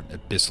 as it were.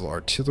 Abyssal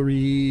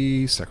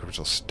Artillery,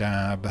 Sacrificial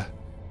Stab.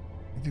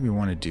 Anything we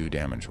want to do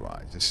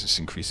damage-wise. This just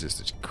increases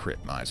the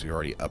crit mize. We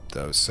already upped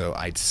those. So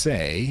I'd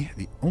say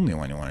the only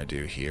one you want to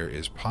do here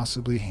is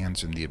possibly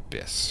Hands in the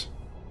Abyss.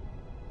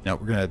 Now,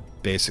 we're going to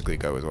basically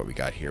go with what we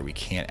got here. We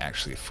can't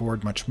actually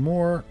afford much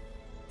more.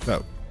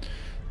 So,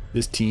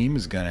 this team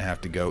is going to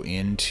have to go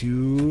in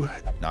to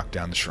knock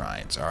down the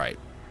shrines. All right.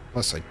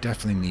 Plus, I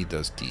definitely need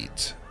those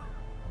deeds.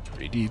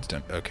 3 deeds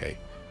done. Okay.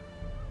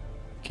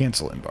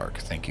 Cancel embark.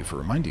 Thank you for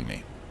reminding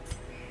me.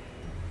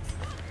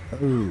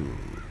 Oh.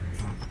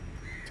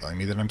 Telling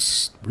me that I'm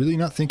really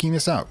not thinking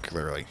this out,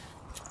 clearly.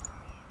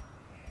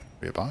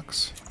 A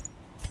box.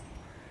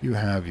 You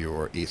have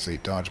your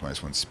athlete dodge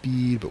 -1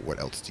 speed, but what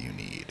else do you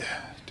need?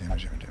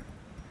 Damage.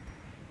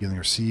 Healing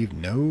received.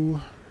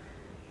 No.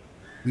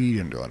 Bleed. You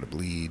don't do a lot of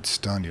bleed.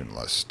 Stun. You don't do a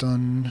lot of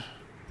stun.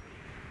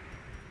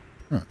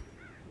 Huh.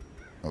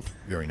 Well,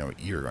 we already know what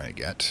you're going to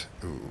get.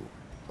 Ooh.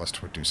 Plus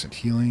 20%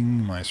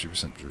 healing,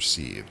 -3%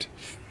 received.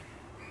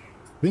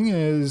 Thing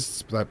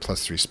is, that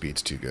 +3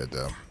 speed's too good,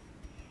 though.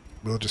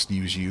 We'll just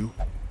use you.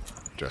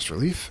 Stress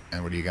relief.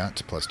 And what do you got?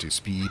 +2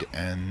 speed,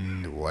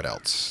 and what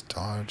else?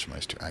 Dodge,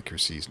 -2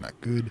 accuracy is not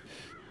good.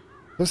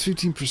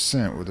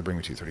 +15%, what would that bring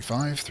me to?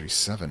 35,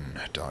 37,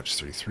 dodge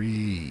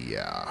 33.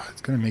 Yeah,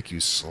 it's going to make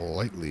you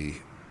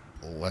slightly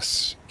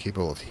less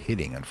capable of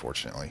hitting,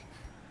 unfortunately.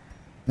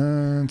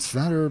 It's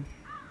that, or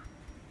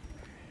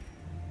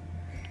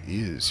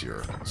is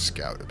your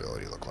scout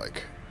ability look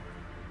like?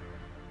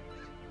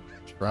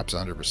 Perhaps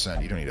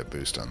 100%. You don't need a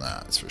boost on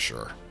that, that's for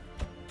sure.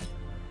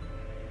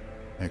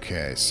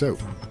 Okay, so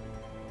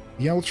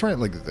yeah, we'll try it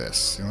like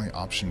this. The only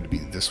option to be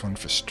this one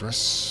for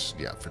stress.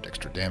 Yeah, for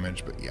extra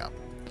damage, but yeah.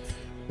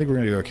 I think we're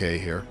gonna do okay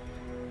here.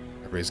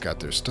 everybody's got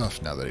their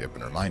stuff now that I've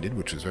been reminded,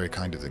 which was very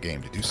kind of the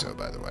game to do so,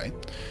 by the way.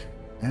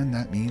 And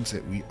that means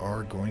that we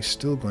are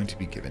still going to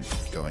be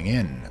going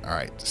in.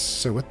 Alright,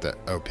 so what the...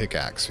 Oh,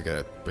 pickaxe. We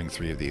gotta bring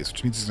 3 of these,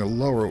 which means it's gonna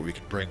lower what we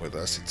can bring with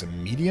us. It's a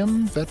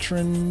medium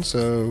veteran,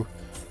 so...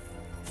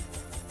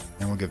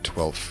 And we'll give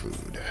 12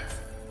 food.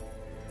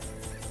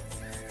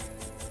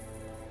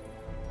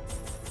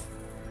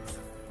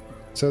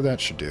 So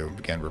that should do.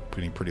 Again, we're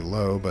pretty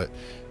low, but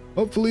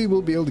hopefully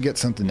we'll be able to get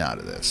something out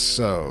of this.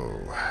 So...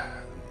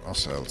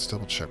 Also, let's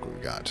double check what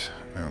we got.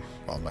 Oh,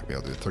 well, I'm not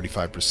going to be able to do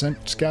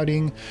 35%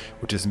 scouting,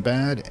 which isn't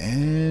bad,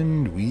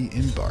 and we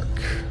embark.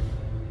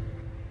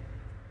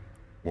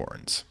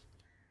 Warrens.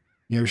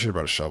 Yeah, we should have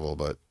brought a shovel,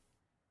 but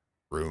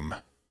room.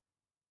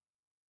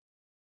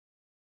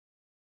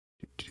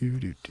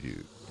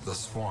 The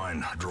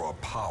swine draw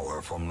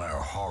power from their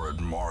horrid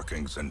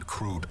markings and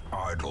crude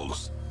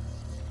idols.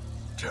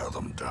 Tear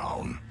them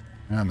down.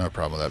 No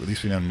problem with that, but at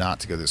least we know not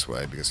to go this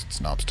way because it's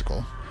an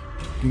obstacle.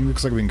 It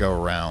looks like we can go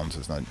around, so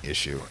it's not an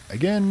issue.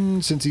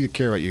 Again, since you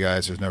care about you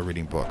guys, there's no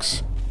reading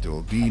books. There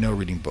will be no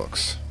reading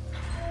books.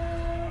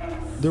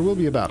 There will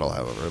be a battle,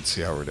 however. Let's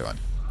see how we're doing.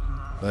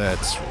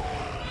 Let's roll.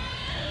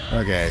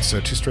 Okay, so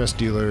 2 stress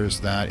dealers,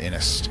 that in a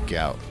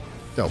scout.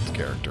 Stealth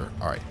character.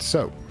 Alright,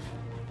 so.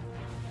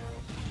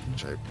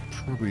 Which I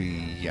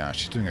probably... Yeah,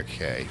 she's doing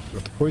okay. We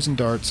got the poison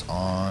darts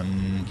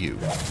on you.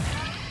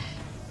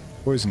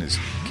 Poison is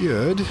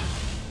good,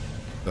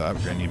 but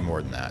we're going to need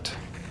more than that.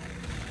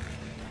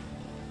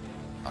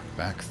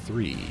 Back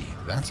 3.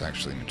 That's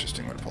actually an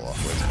interesting one to pull off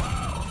with.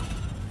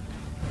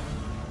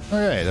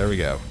 Okay, there we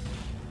go.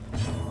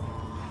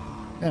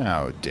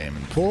 Now,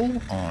 Damon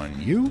Pull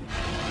on you.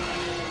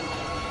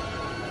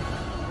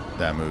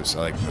 That moves.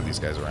 I like to move these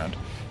guys around.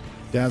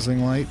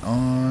 Dazzling Light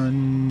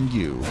on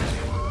you.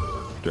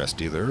 Dress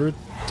Dealer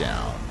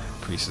down.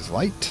 Priest is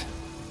Light.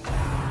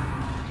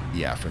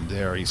 Yeah, from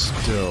there he's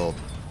still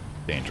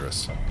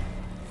dangerous.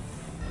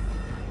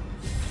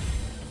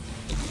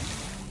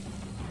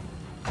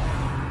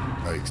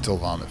 Oh, you can still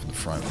vomit from the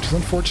front, which is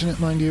unfortunate,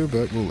 mind you,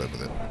 but we'll live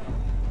with it.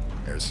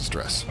 There's his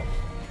dress.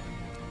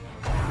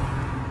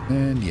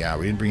 And yeah,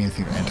 we didn't bring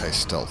anything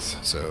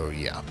anti-stealth, so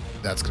yeah,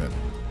 that's gonna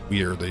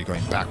weird that you're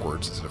going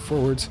backwards instead of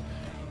forwards.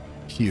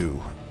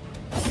 Hugh.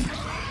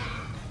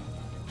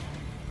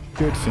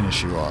 Could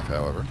finish you off,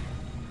 however.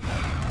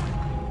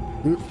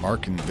 Oop,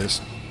 mark and miss,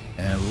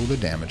 and a little bit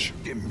of damage.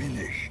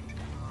 Diminished.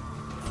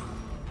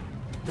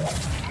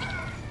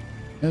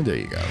 And there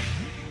you go.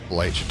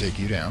 Light should take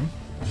you down.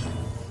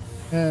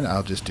 And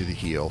I'll just do the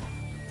heal.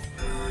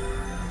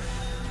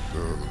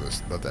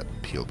 Love that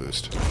heal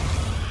boost.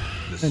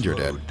 And you're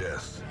dead.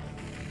 Death.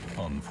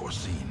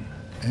 Unforeseen.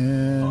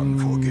 And...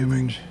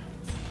 Unforgiving.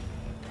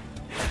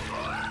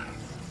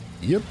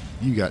 Yep,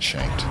 you got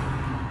shanked.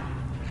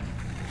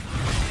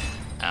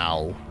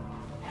 Ow.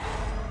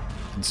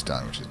 And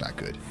stunned, which is not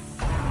good.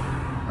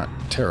 Not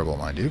terrible,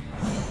 mind you.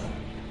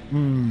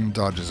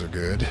 Dodges are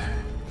good.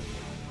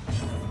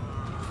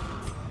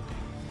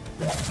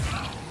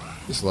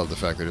 Just love the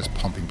fact they're just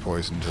pumping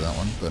poison into that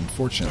one, but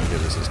unfortunately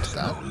they resist to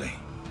that. Slowly,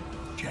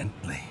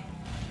 gently.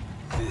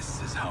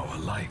 This is how a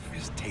life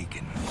is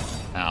taken.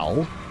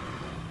 Ow.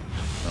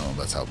 Well,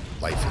 that's how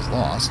life is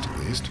lost, at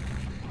least.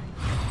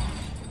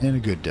 And a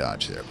good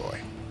dodge there, boy.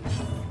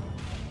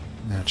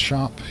 Now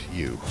chop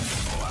you.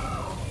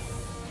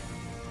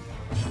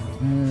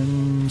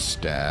 And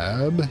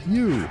stab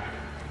you.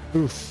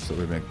 Oof, that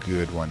would have been a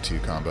good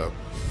 1-2 combo.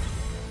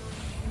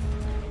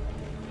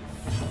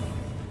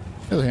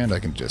 On the other hand, I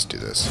can just do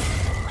this.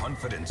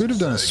 Could have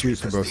done a sweep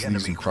for both of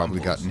these and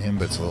probably gotten him,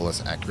 but it's a little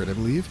less accurate, I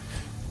believe.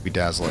 We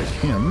dazzle like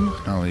him.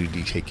 Not only did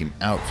he take him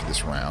out for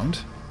this round,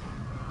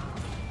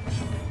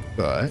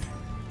 but...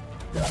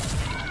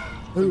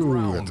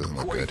 Ooh, that doesn't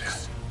look good.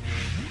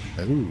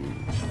 Ooh.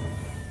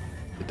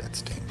 Did that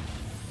sting?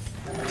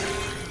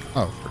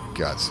 Oh, for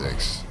God's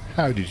sakes.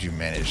 How did you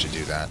manage to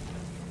do that?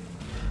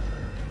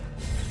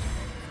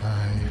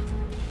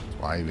 That's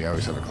why we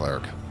always have a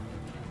cleric.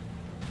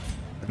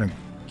 I don't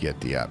get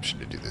the option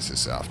to do this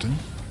this often.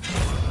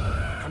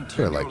 But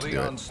I like to do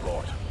it.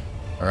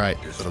 Alright,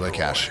 what about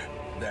cash?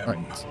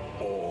 Alright.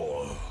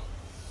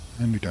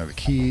 And we don't have a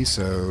key,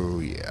 so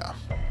yeah.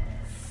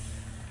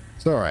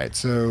 So alright,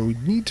 so we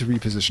need to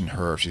reposition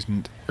her. She's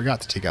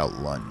forgot to take out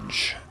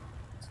lunge.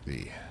 Let's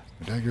see.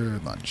 Dagger,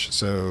 lunge.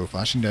 So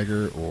flashing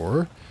dagger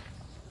or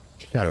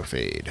shadow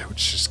fade,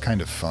 which is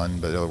kind of fun,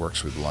 but it only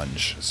works with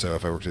lunge. So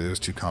if I work with those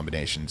 2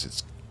 combinations,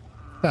 it's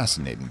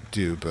fascinating to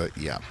do, but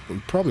yeah, what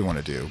we probably want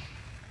to do,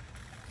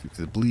 keep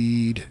the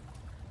bleed.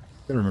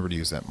 Gotta remember to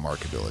use that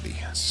mark ability.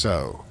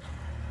 So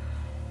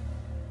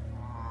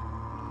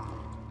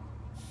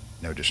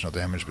no additional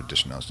damage, but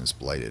additional is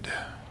blighted.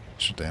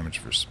 Additional damage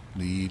for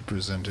bleed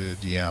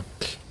presented. Yeah.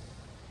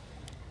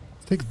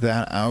 Take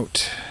that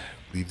out.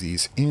 Leave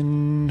these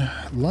in.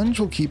 Lunge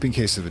will keep in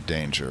case of a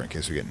danger, in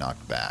case we get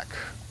knocked back.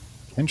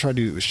 And try to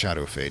do it with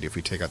Shadow Fade if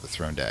we take out the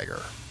Thrown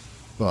Dagger.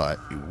 But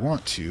we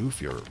want to,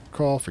 if you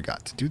recall,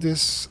 forgot to do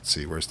this. Let's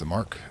see, where's the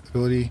mark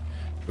ability?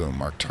 Boom,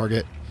 mark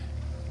target.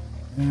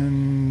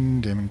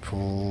 And damage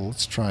pull.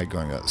 Let's try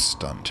going without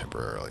stun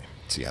temporarily.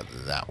 See how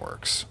that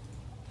works.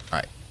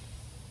 Alright.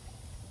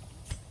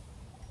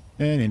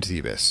 And into the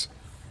abyss.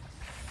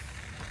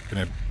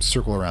 Gonna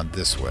circle around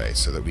this way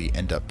so that we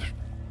end up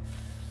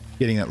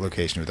getting that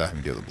location without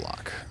having to deal with the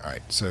block.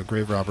 Alright, so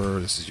Grave Robber,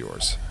 this is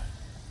yours.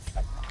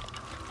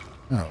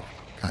 Oh,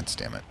 god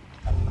damn it.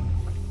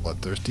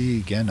 Bloodthirsty,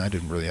 again, I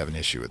didn't really have an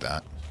issue with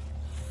that.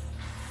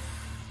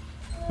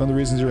 One of the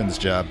reasons you're in this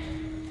job.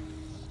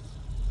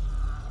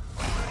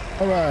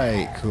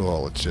 Alright,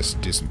 cool, let's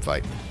just do some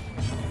fighting.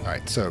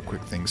 Alright, so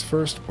quick things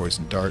first,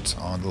 poison darts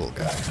on the little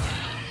guy.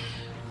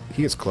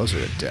 He gets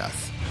closer to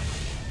death.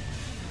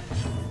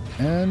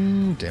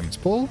 And damage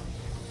pull.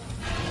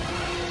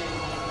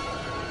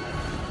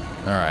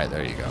 Alright,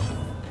 there you go.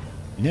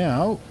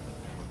 Now,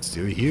 let's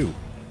do you.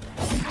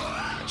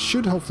 It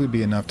should hopefully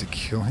be enough to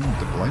kill him with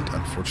the blight.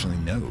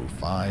 Unfortunately, no.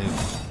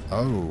 5.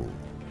 Oh.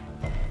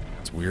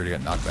 It's weird he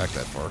got knocked back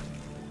that far.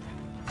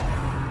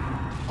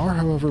 Are,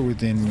 however,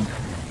 within...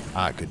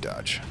 good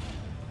dodge.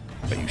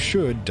 But you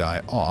should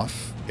die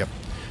off. Yep.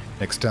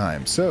 Next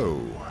time.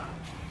 So,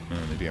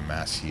 maybe a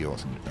mass heal.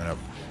 Maybe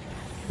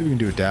we can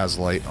do a Daz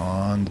Light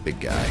on the big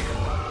guy.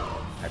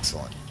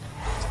 Excellent.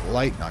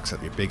 Light knocks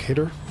out your big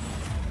hitter.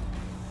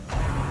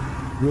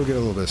 We'll get a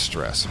little bit of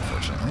stress,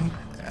 unfortunately.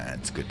 And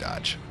it's a good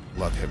dodge.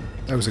 Love him.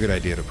 That was a good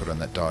idea to put on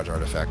that dodge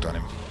artifact on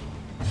him.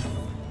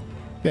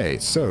 Okay,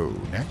 so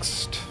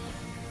next.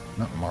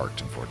 Not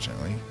marked,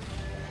 unfortunately.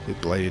 It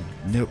blighted.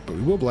 Nope, but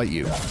we will blight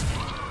you.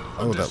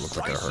 Oh, that looked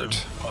like it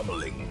hurt.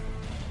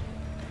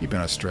 Keeping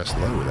us stress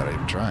low without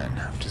even trying,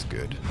 which is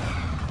good.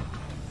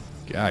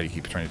 God, you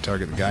keep trying to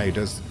target the guy who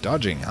does the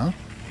dodging, huh?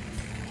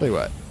 Tell you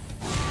what.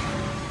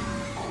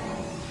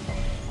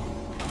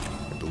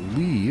 I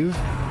believe...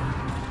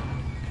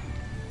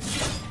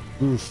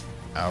 Oof.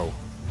 Ow.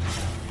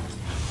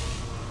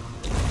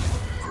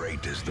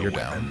 Great is the You're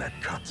weapon down. that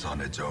cuts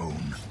on its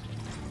own.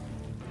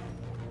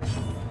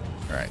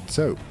 Alright,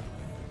 so...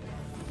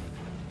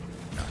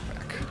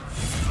 Knockback.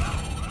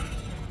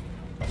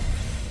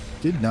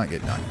 Did not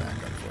get knocked back,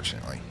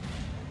 unfortunately.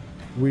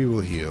 We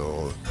will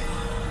heal...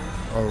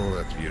 Oh,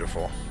 that's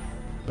beautiful.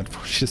 But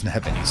she doesn't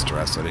have any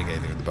stress, so I didn't get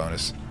anything with the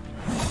bonus.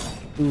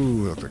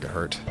 Ooh, looked like it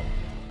hurt.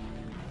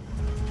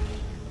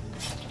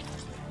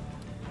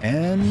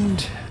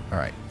 And...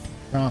 Alright.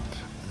 Drop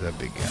the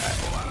big guy.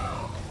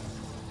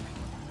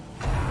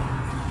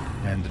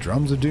 And the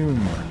Drums of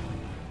Doom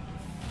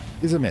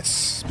is a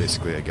miss.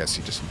 Basically, I guess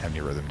he just didn't have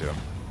any rhythm to him.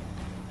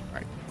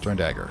 Alright, Thorn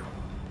Dagger.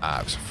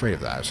 I was afraid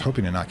of that. I was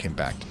hoping to knock him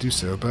back to do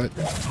so, but...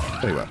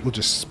 Tell you what, we'll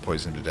just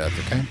poison him to death,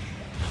 okay?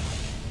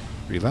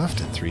 3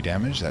 left and 3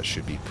 damage. That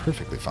should be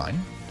perfectly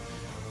fine.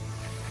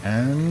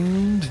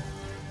 And...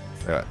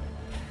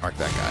 mark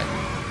that guy.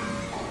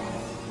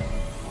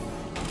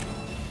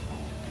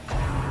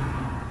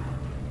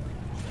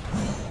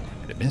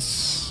 And a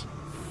miss.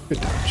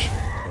 Good dodge.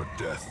 Or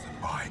death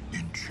by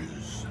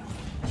inches.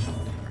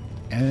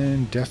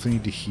 And definitely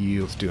need to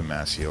heal. Let's do a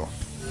mass heal.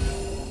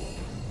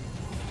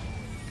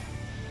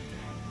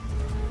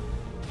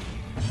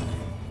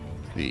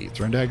 The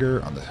Thorn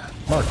Dagger on the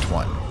marked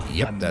one.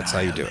 Yep, that's how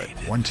you do it.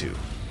 1, 2.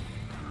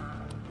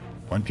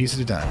 One piece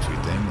at a time,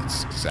 sweet thing.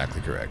 That's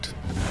exactly correct.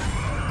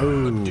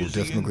 Oh,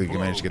 definitely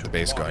managed to get the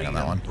base going on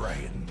that one.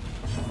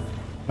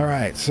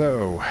 Alright,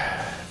 so...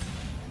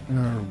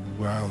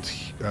 wild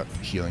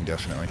healing,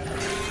 definitely.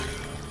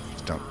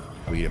 Just don't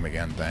bleed him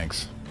again,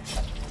 thanks.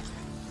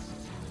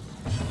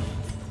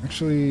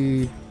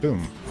 Actually,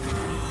 boom.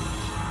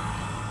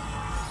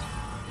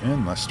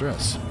 And less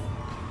stress.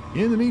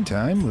 In the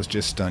meantime, let's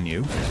just stun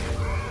you.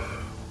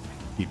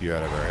 Keep you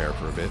out of our hair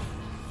for a bit.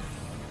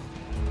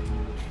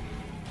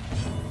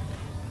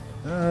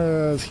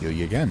 Let's heal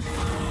you again.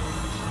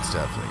 It's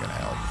definitely going to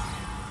help.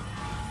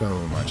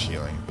 So much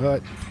healing,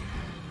 but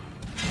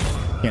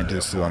can't do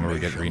this too long or we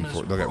get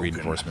they'll get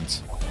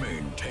reinforcements.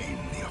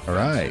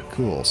 Alright,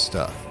 cool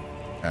stuff.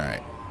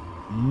 Alright.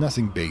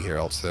 Nothing big here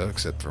else though,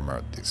 except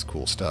for this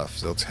cool stuff.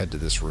 So let's head to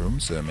this room,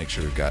 so make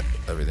sure we've got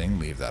everything.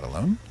 Leave that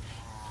alone.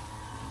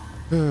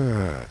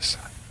 Right,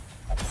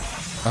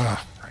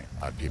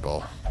 odd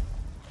people.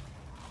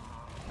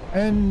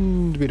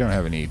 And we don't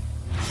have any,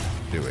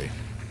 do we?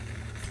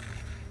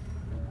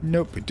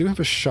 Nope, we do have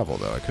a shovel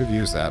though. I could have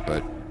used that,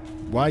 but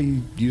why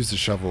use the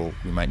shovel?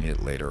 We might need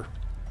it later.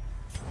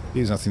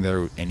 There's nothing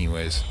there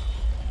anyways.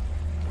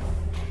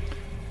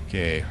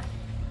 Okay,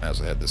 might as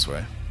well head this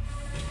way.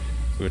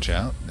 Switch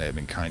out. They have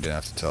been kind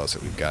enough to tell us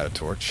that we've got a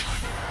torch.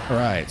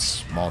 Alright,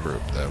 small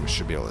group though. We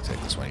should be able to take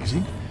this one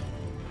easy.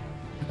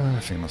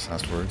 Famous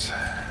last words.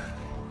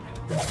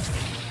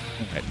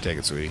 Alright, take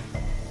it, sweetie.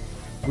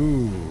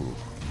 Ooh.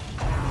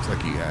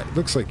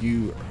 Looks like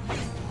you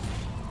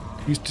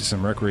used to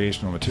some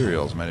recreational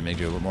materials. Might have made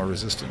you a little more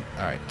resistant.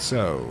 Alright,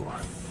 so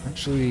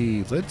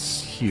actually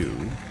let's hew.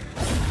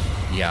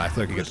 Yeah, I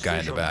thought I could get the guy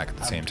in the back at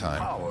the same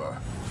time.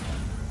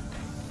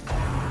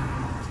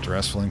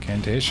 Stressful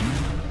incantation.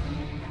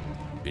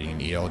 Beating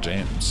E.L.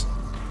 James.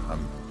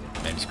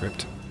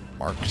 Manuscript.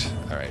 Marked.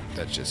 Alright,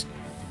 that's just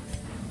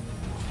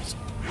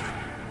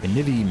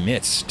Benivy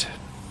missed.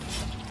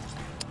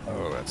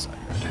 Oh, that's not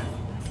good.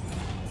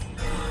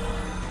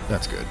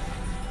 That's good.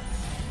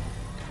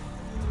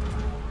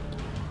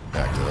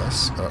 Back to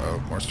us.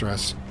 Uh-oh, more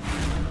stress.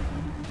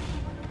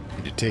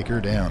 Need to take her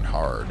down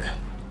hard.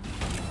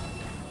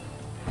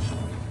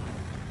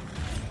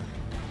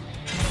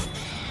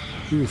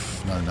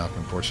 Oof, not enough,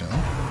 unfortunately.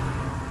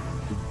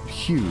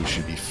 Hugh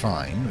should be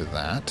fine with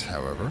that,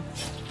 however.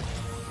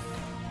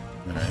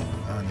 Alright,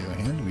 on the other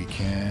hand, we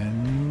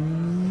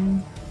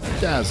can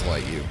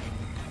Dazzlight you.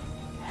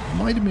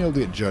 Might have been able to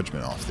get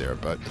Judgment off there,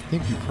 but I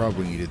think we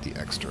probably needed the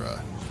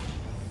extra.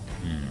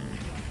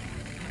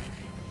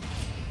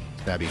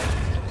 Stabby.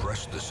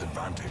 Press this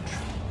advantage.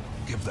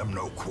 Give them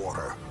no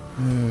quarter.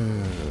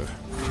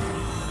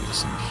 Get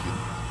some heal.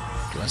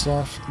 Dress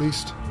off, at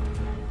least.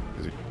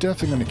 Because we're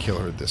definitely going to kill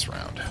her this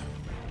round.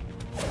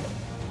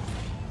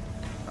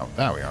 Oh,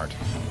 that we aren't.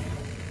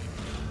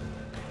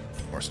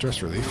 More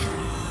stress relief.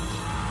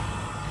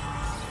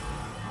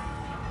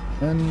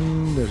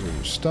 And there's where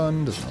you're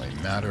stunned. Doesn't really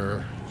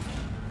matter.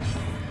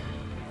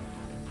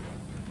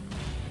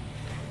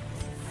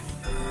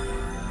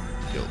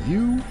 Kill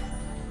you.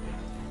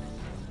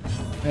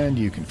 And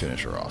you can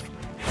finish her off.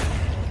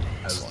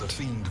 As the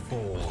fiend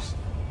falls,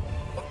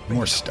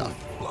 more stuff.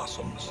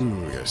 Blossoms. Ooh,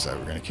 we gotta decide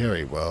we're gonna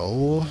carry.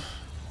 Well,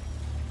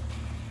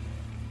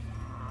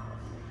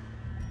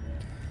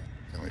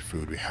 the only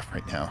food we have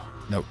right now.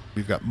 Nope,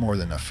 we've got more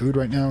than enough food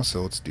right now,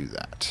 so let's do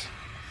that.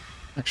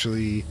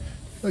 Actually,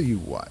 tell you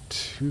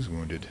what. Who's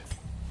wounded?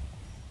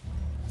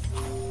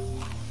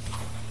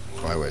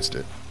 Why waste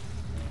it?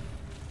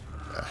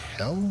 The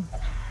hell?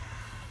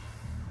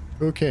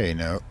 Okay,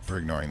 no, we're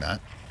ignoring that.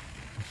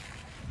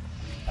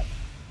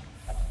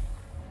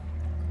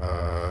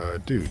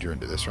 Dude, you're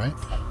into this, right?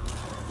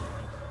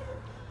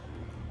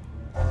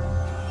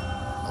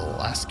 The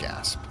last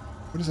gasp.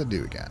 What does that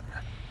do again?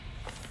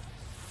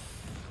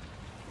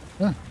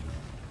 Huh.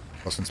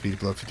 Plus one speed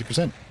below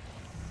 50%.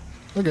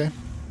 Okay.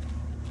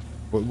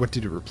 What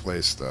did it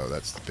replace, though?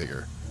 That's the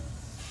bigger.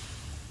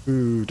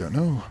 Ooh, don't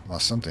know.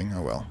 Lost something.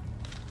 Oh, well.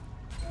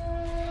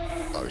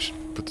 Oh, we should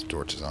put the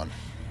torches on.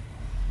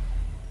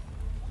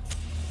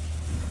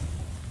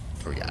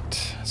 What do we got?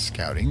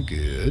 Scouting.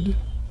 Good.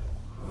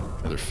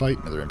 Another fight,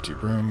 another empty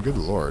room. Good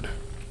lord.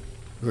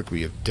 Look,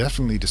 we have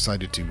definitely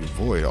decided to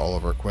avoid all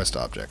of our quest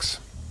objects.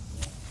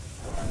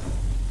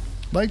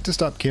 Like to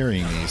stop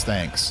carrying these,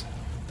 thanks.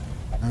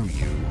 Oh,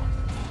 you.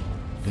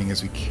 Being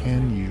as we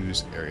can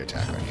use area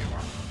attack on you.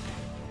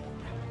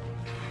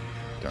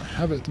 Don't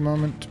have it at the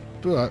moment,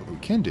 but what we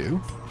can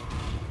do,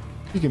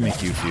 we can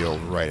make you feel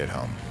right at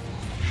home.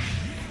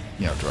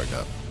 You know, drugged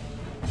up.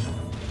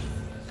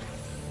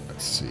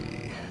 Let's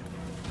see.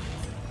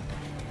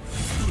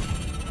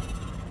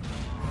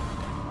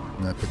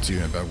 And that puts you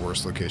in about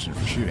worst location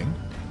for shooting.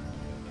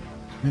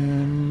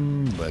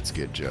 And let's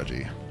get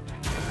judgy.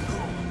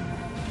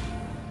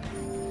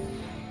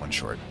 One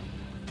short.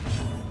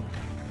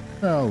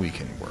 Well, we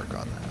can work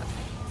on that.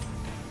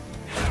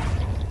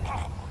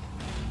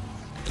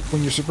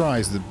 When you're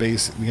surprised, when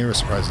you're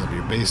surprised,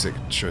 your basic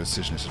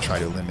decision is to try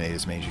to eliminate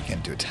as many as you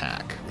can to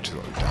attack, which is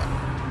what we've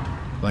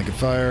done. Blanket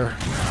fire.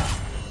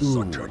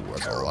 Ooh,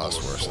 that's a lot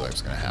worse than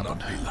that's going to happen.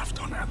 Not be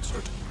left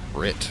unanswered.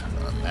 Crit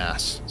on a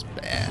mass is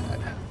bad.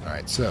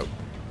 Alright, so.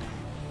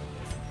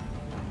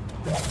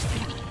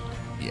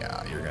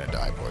 Yeah, you're gonna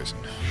die poison.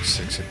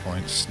 6 hit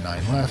points,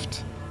 9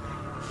 left.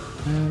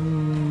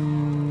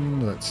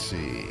 And let's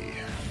see.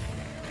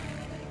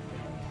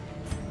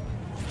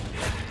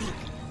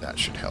 That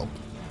should help.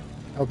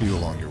 Help you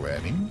along your way, I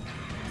mean.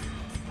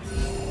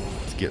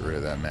 Let's get rid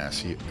of that mass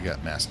heal. We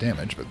got mass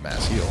damage, but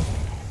mass heal.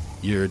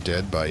 You're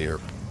dead by your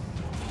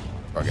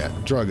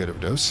drug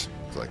overdose,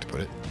 as I like to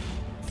put it.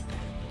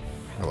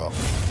 Oh well.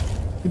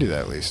 We do that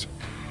at least.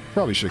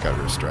 Probably should have got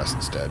rid of stress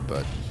instead,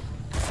 but...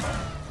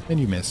 And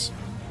you miss.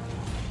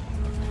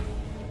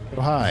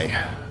 Oh, hi.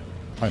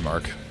 Hi,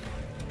 Mark.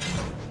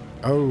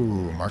 Oh,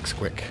 Mark's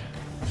quick.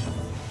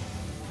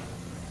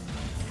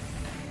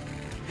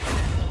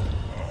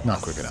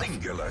 Not quick enough.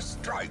 Singular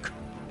strike.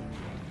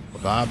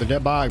 Bob,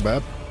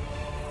 Bob.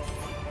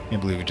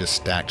 Can't believe we just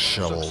stacked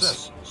shovels.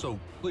 Success so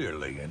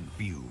clearly in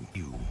view.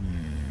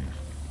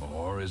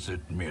 Or is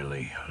it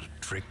merely a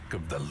trick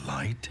of the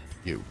light?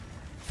 You.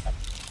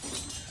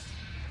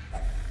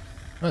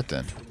 Right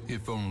then.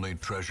 If only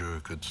treasure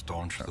could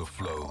staunch the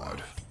flow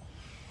of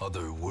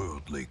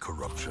otherworldly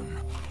corruption.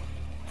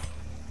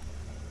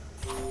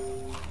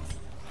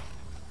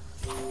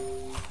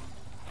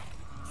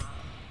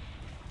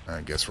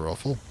 I guess we're all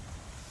full.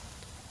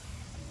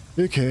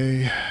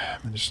 Okay.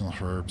 Medicinal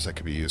herbs that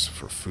could be used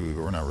for food,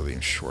 but we're not really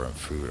short on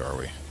food, are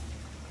we?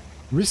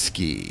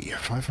 Risky.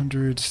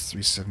 500,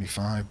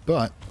 375,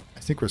 but I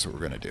think that's what we're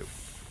going to do.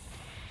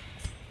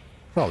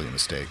 Probably a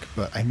mistake,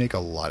 but I make a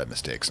lot of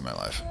mistakes in my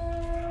life.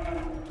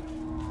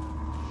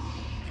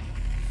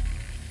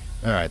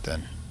 Alright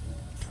then.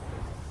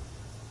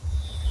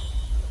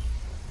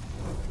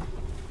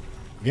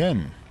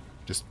 Again,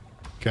 just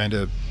kind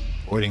of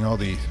avoiding all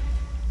the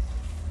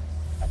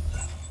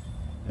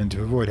And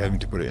to avoid having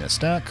to put it in a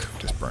stack,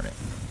 just burn it.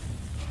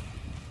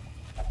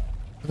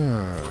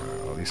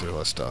 At least there's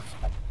less stuff.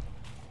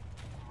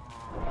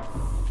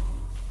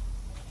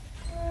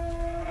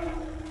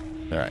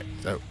 Alright,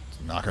 so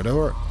knock our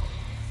door.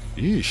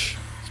 Yeesh,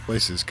 this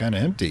place is kind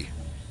of empty.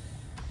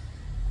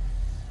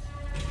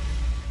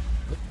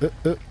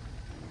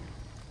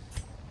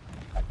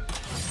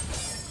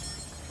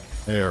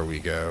 There we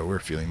go. We're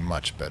feeling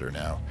much better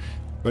now.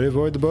 But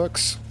avoid the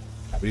books.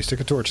 But you stick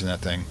a torch in that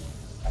thing.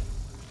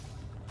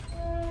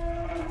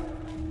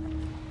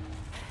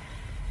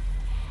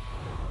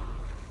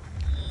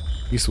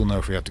 At least we'll know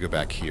if we have to go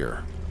back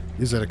here.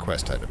 Is that a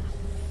quest item?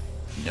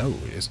 No,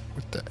 it isn't.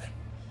 What the...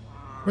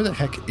 Where the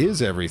heck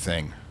is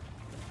everything?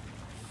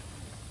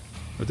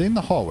 Are they in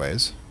the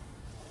hallways?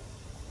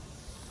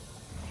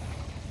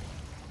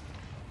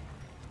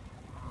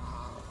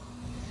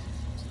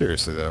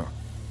 Seriously, though.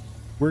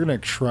 We're going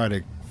to try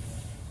to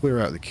clear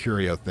out the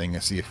curio thing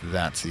and see if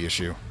that's the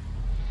issue.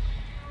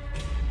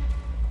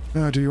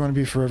 Do you want to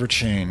be forever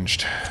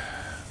changed?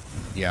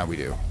 Yeah, we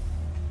do.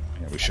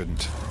 Yeah, we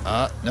shouldn't.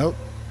 Nope.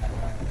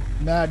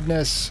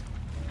 Madness.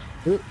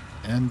 Ooh.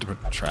 And a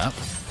trap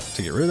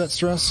to get rid of that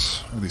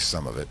stress, or at least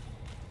some of it.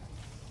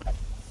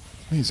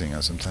 Amazing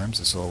how sometimes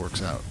this all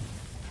works out.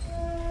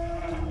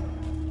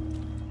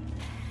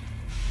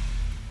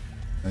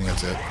 I think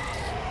that's it.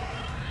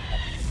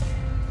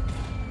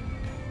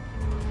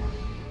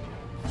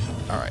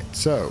 Alright,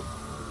 so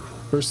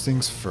first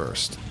things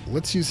first.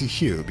 Let's use the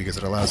hue because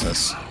it allows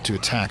us to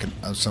attack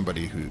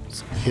somebody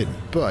who's hidden,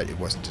 but it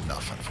wasn't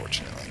enough,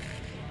 unfortunately.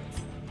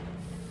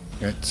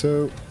 Alright,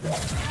 so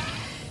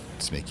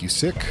let's make you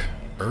sick.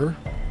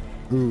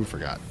 Ooh,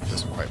 forgot.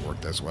 Doesn't quite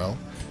work as well.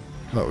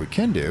 What we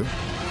can do,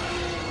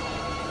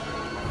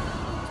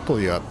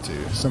 pull you up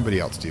to somebody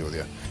else deal with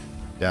you.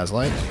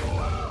 Dazzlight,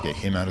 get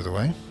him out of the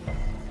way.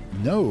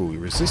 No, we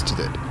resisted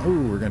it.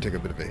 Oh, we're going to take a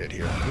bit of a hit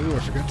here. Oh, I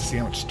forgot to see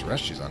how much stress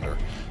she's under.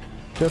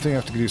 Definitely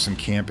have to do some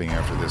camping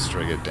after this to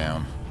try to get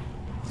down.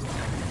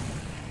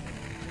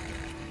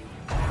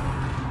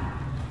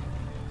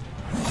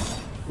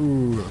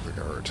 Ooh, that looked like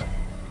it hurt.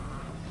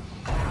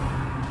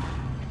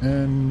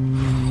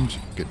 And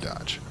good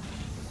dodge.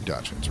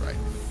 Dodge one's right.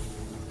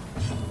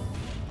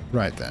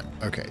 Right then.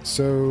 Okay,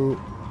 so...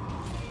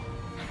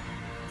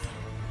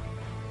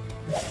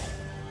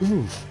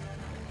 Ooh.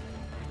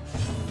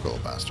 Little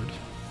bastard.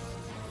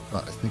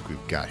 But I think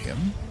we've got him.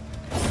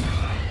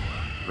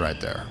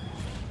 Right there.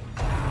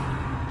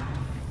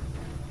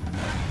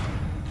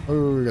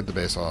 Oh, we got the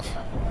base off.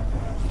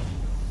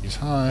 He's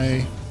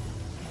high.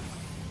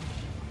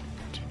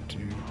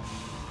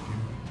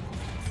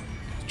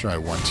 Let's try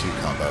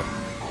 1-2 combo.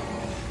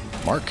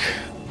 Mark.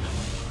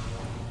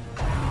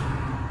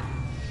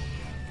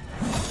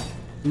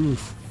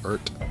 Oof.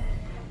 Hurt.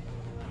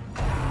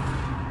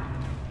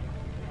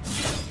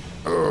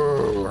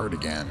 Oh, hurt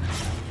again.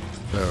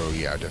 Oh,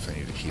 yeah, I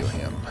definitely need to heal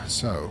him.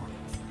 So,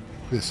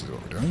 this is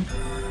what we're doing.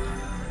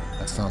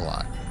 That's not a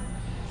lot.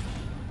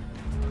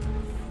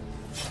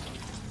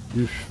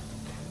 Oof.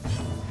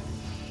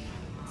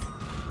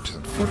 Which is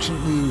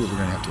unfortunately we're going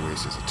to have to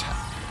waste his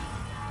attack.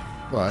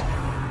 But,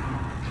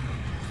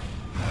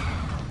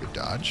 good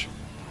dodge.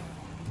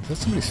 Is that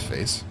somebody's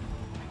face?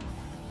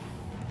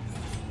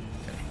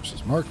 Which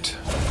is marked.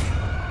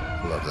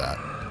 Love that.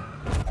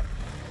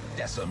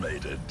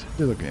 Decimated.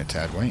 They're looking at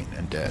Tad Wayne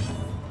and dead.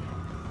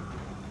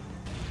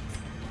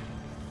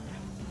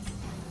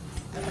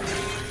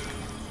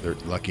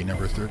 Lucky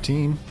number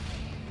 13.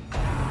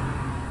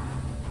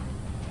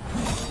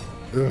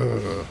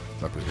 Ugh.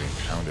 Leper's being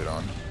pounded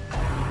on.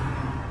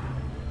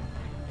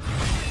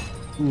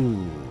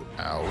 Ooh.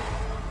 Ow.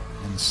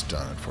 And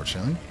stun,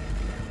 unfortunately.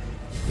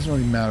 Doesn't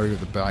really matter if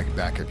the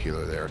backup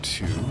healer there,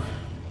 too.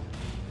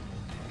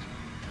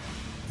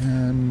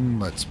 And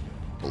let's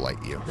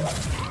blight you.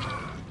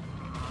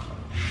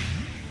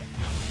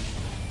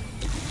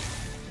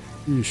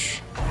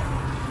 Yeesh.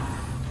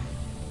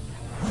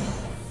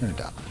 And a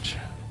dodge.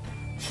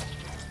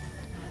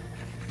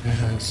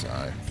 Yes,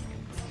 I.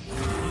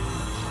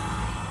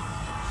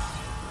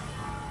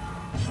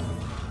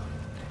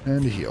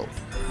 And a heal.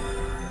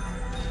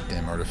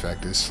 Damn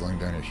artifact is slowing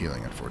down your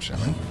healing,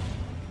 unfortunately.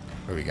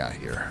 What do we got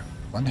here?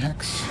 1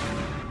 hex?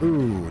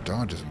 Ooh,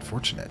 dodge is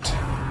unfortunate.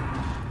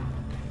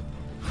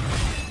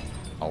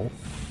 Oh.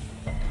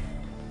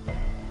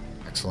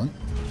 Excellent.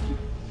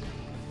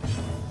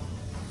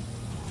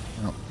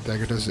 Well,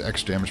 dagger does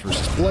extra damage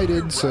versus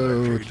blighted,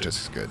 so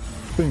just as good.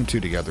 Putting 2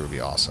 together would be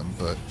awesome,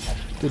 but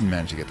didn't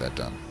manage to get that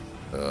done.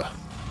 Ugh.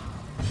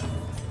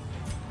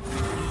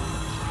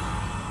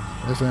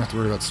 Definitely have to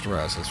worry about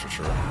stress, that's for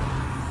sure.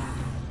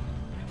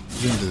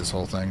 Into this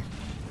whole thing.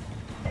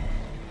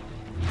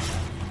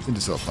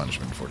 Into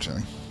self-punishment,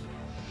 unfortunately.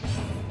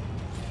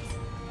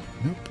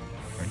 Nope.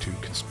 Going to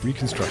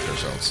reconstruct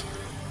ourselves.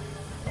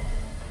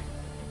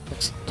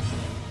 Excellent.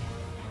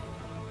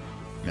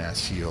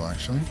 Mass heal,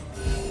 actually.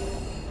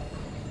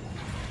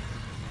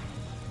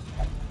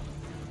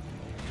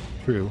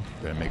 True.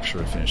 Gotta make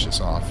sure to finish this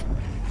off.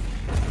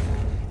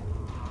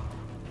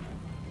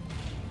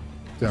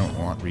 Don't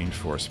want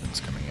reinforcements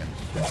coming in.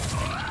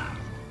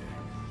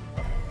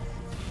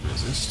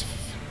 Resist.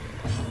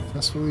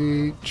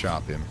 Successfully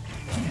chop him.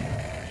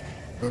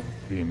 Oh,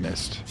 he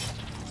missed.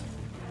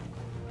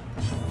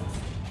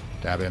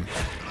 Dab him.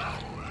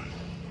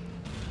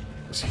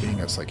 Just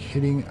hitting us like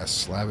hitting a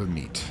slab of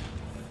meat.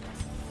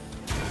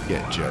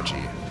 Get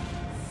judgy.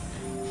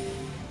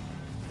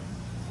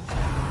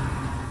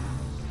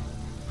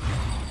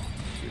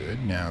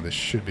 Good. Now this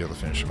should be able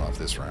to finish him off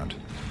this round.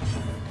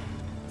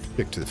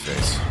 Kick to the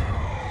face.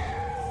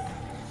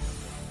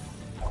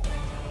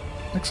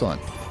 Excellent.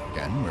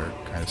 Again, we're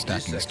kind of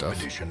stacking This stuff.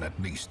 expedition at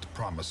least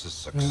promises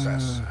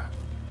success.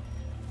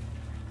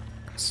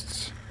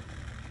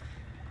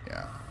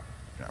 Yeah,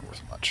 not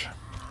worth much.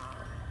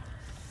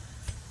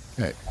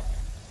 Okay.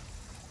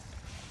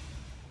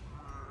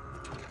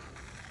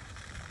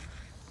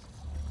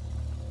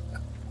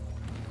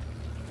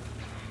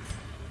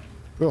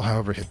 We'll,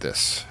 however, hit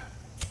this.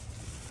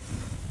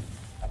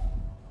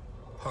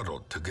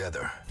 Huddled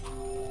together,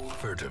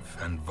 furtive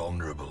and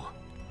vulnerable.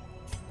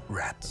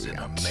 Rats in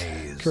a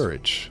maze.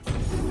 Courage.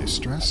 Reduce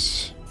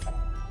stress.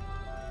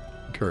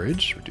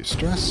 Courage. Reduce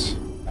stress.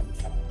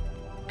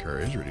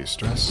 Courage. Reduce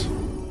stress.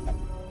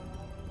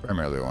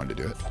 Primarily I wanted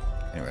to do it.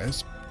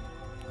 Anyways.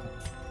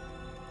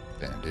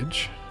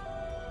 Bandage.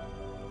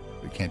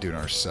 We can't do it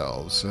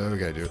ourselves, so we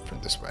gotta do it from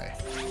this way.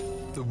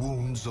 The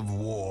wounds of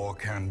war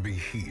can be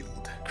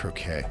healed.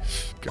 Croquet.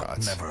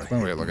 Gods. Never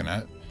One way of looking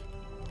at it.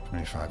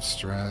 25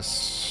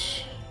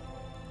 stress.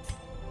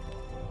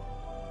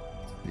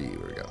 Let's see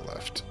what we got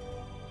left.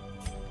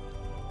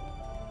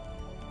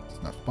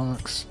 Snuff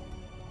box.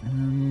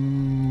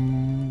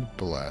 And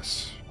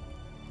bless.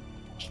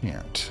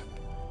 Chant.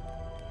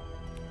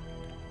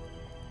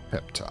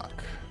 Pep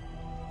talk.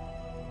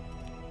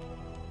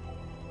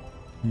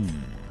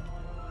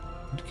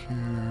 Good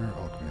care.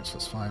 All commands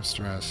plus 5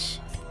 stress.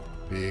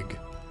 Big.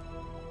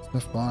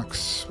 Snuff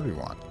box. What do we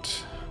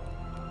want?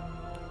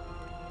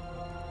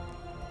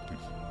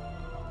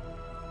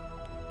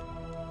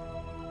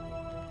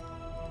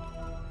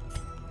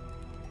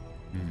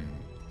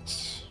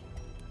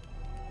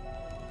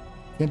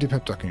 Can't do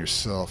pep talk on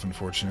yourself,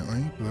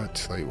 unfortunately, but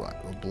tell you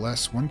what, we'll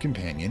bless one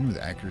companion with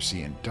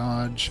accuracy and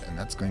dodge, and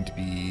that's going to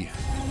be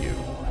you.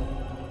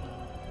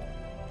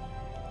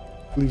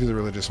 I believe you're the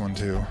religious one,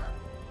 too.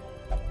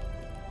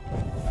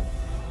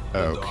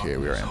 Okay,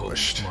 we are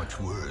ambushed. Much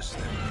worse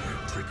than mere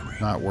trickery.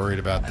 Not worried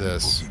about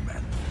this.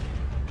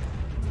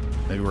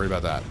 Maybe worried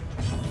about that.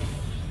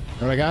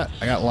 What do I got?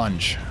 I got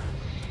lunge.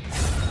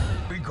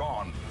 Be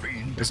gone,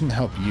 fiend. Doesn't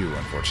help you,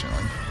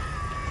 unfortunately.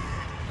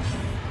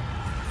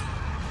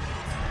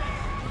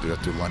 Do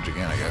that to lunge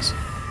again, I guess.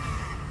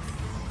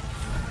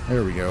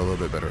 There we go, a little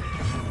bit better.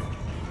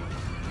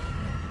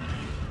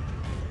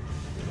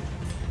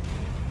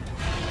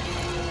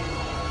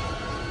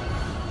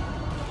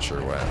 Not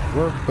sure why it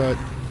would work, but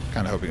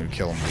kind of hoping to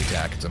kill him with the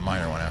attack. It's a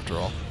minor one after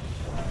all.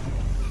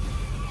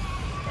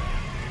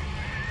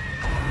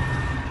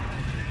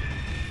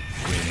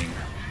 Screaming.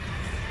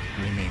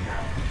 Screaming.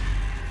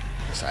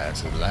 The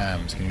silence of the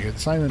lambs. Can you hear the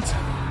silence?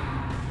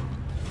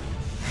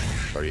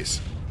 Glorious.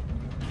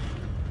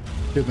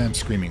 Hear them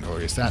screaming,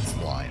 glorious. That's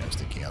the line I was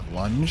thinking of.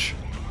 Lunge.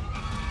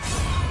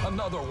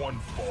 Another one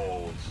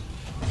falls.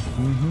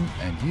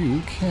 And you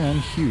can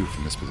hew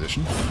from this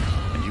position.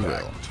 And you will.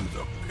 Back to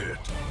the pit.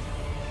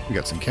 We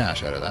got some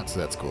cash out of that, so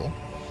that's cool.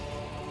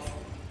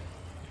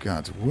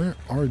 Gods, where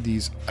are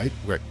these...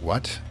 wait,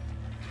 what?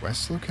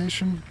 Quest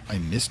location? I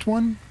missed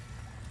one?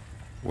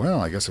 Well,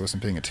 I guess I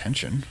wasn't paying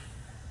attention.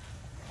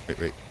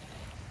 Wait.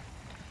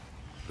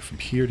 From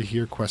here to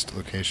here, quest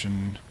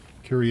location...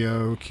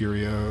 Curio.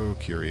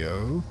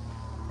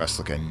 Quest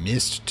look, I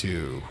missed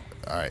two.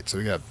 Alright, so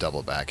we got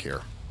double back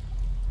here.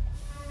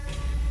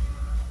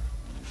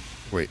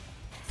 Wait,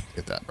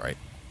 get that right.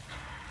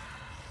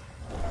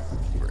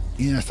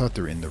 Yeah, I thought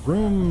they were in the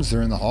rooms.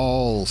 They're in the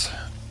halls.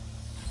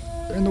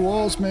 They're in the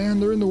walls, man.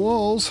 They're in the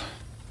walls.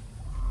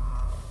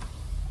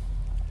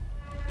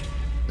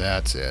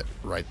 That's it.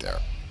 Right there.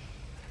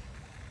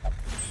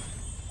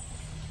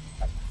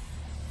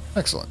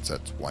 Excellent. So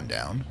that's one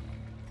down.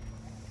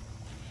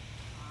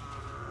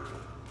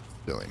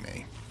 Silly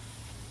me.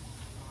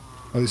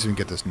 At least we can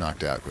get this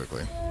knocked out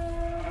quickly.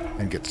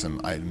 And get some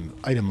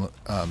item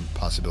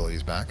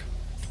possibilities back.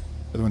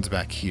 The other one's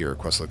back here.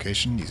 Quest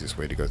location. Easiest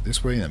way to go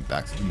this way and then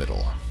back to the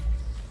middle.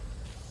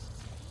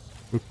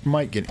 We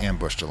might get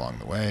ambushed along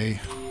the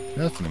way.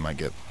 Definitely might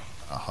get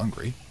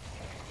hungry.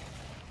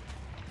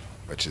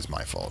 Which is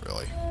my fault,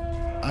 really.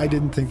 I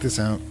didn't think this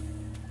out.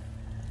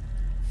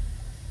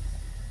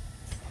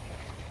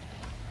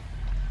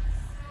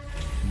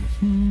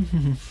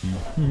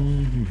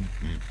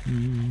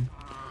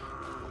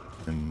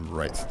 And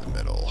right to the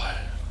middle.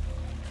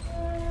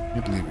 I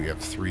believe we have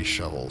 3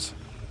 shovels.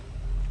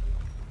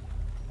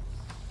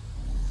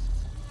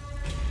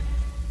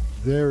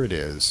 There it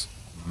is.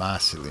 My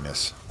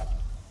silliness.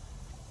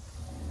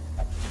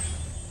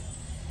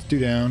 2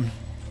 down.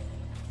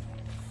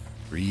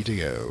 3 to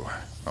go.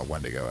 Oh,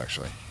 1 to go,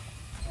 actually.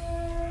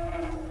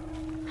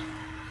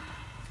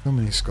 So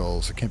many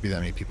skulls. There can't be that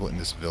many people in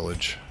this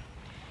village.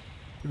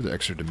 What are the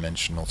extra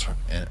dimensional...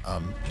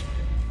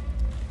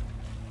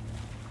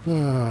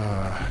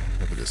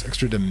 look at this.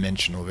 Extra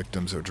dimensional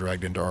victims that were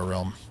dragged into our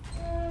realm.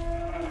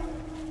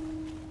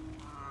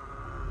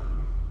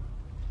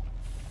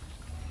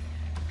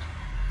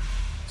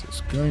 So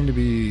it's going to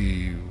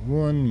be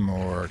one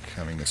more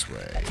coming this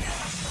way.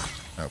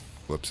 Oh,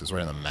 whoops. It's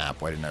right on the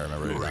map. Why didn't I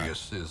remember to do that?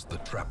 Glorious is the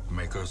trap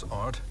maker's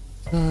art.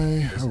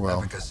 Oh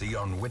well. Efficacy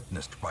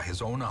unwitnessed by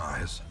his own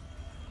eyes.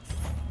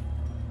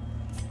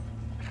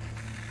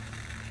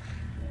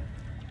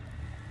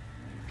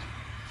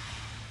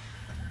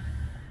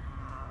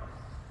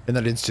 In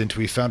that instant,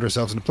 we found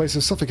ourselves in a place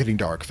of suffocating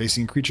dark,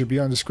 facing a creature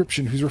beyond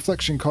description whose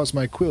reflection caused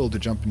my quill to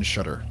jump and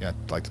shudder. Yeah,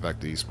 I like the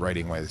fact that he's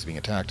writing while he's being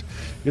attacked.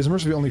 It is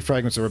mercifully only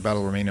fragments of our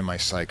battle remain in my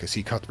sight. I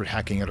see Cuthbert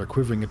hacking at our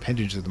quivering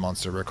appendages of the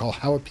monster. Recall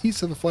how a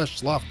piece of the flesh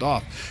sloughed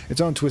off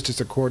its own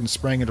twisted cord and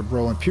sprang into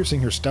Brolin,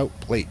 piercing her stout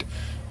plate.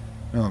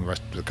 Well, the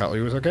rest of the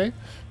cutlery was okay.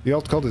 The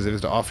alt cult, as it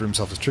was to offer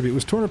himself as tribute,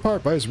 was torn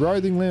apart by his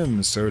writhing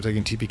limbs, so we're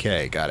taking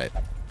TPK. Got it.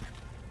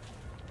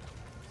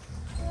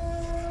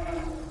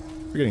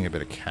 We're getting a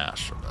bit of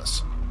cash from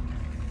this.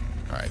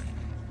 Alright.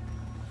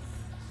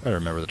 I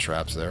remember the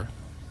traps there.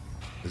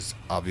 This is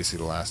obviously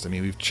the last. I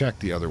mean, we've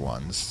checked the other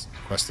ones.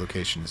 Quest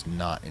location is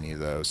not any of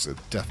those, so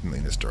definitely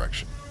in this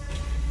direction.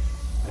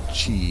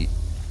 Chi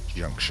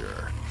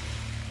Juncture.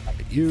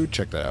 You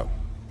check that out.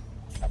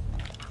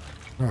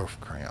 Oh, for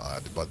crying out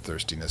loud. The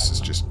bloodthirstiness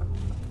is just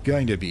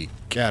going to be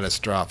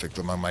catastrophic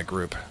among my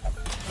group. I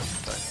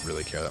don't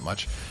really care that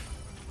much.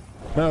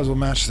 Might as well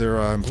match their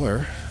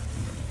employer.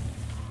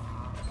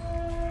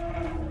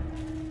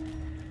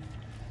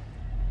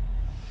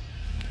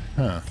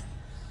 Huh.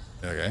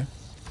 Okay.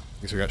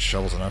 Guess we got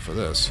shovels enough for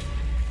this.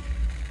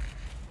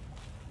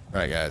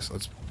 Alright guys,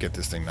 let's get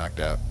this thing knocked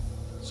out.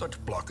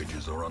 Such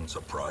blockages are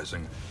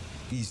unsurprising.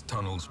 These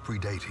tunnels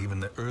predate even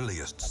the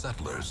earliest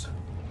settlers.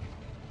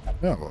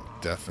 Yeah, well,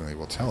 definitely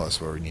will tell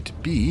us where we need to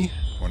be.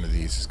 One of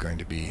these is going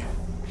to be...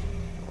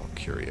 Oh,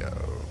 Curio.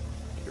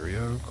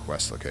 Curio?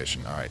 Quest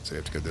location. Alright, so we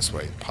have to go this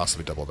way.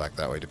 Possibly double back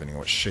that way, depending on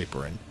what shape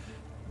we're in.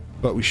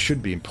 But we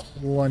should be in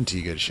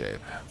plenty good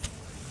shape.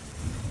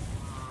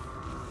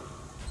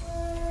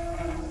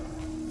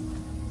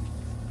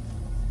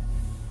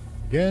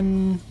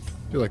 Again,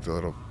 I feel like the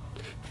little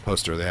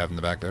poster they have in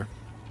the back there.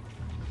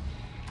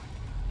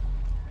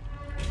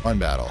 One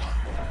battle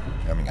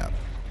coming up.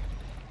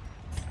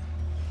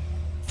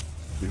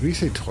 Did we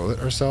say toilet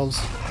ourselves?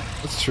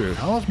 That's true.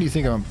 How often do you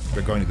think I'm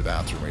going to the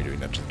bathroom while you're doing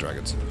Dungeons and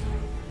Dragons?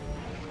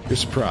 You're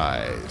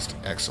surprised.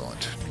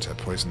 Excellent. Means I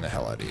poison the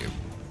hell out of you.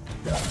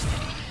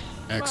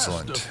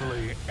 Excellent.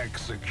 Masterfully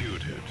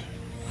executed.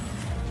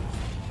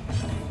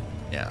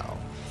 Now.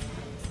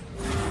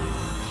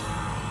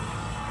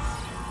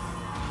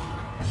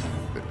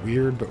 Bit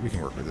weird, but we can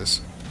work with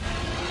this.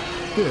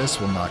 This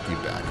will knock you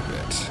back a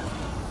bit.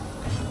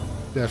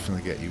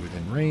 Definitely get you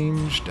within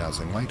range.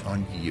 Dazzling light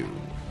on you.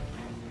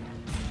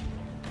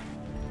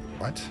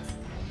 What?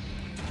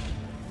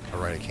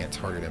 Alright, I can't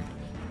target him.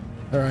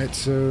 Alright,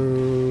 so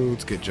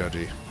let's get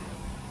judgy.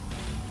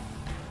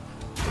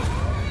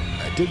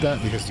 I did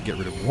that because to get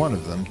rid of one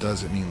of them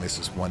doesn't mean this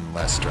is one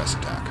less stress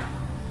attack.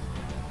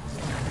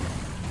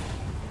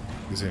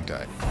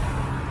 Gesundheit.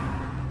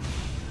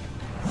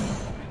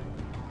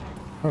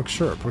 Oh,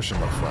 sure, push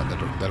him up front.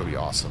 That'll be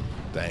awesome.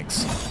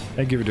 Thanks.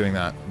 Thank you for doing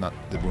that. Not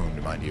the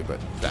wound, mind you, but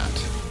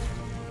that.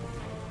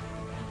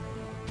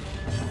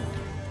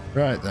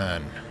 Right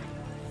then.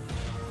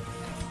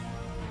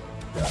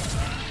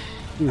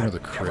 Ooh, another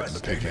crit in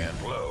the pig man.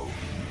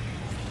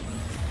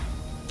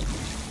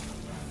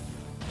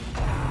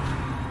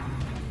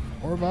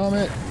 More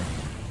vomit.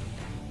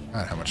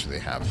 God, how much do they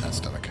have in that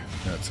stomach?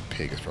 No, it's a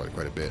pig. It's probably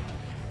quite a bit.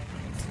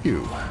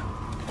 Ew.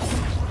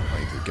 Well,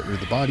 you could get rid of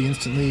the body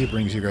instantly. It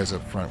brings you guys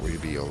up front where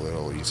you'd be a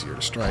little easier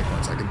to strike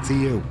once I can see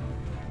you.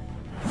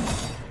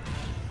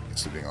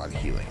 It's doing a lot of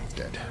healing. He's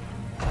dead.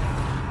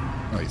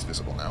 Oh, he's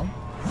visible now.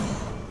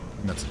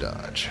 And that's a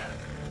dodge.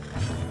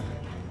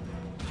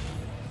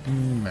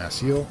 Mass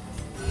heal.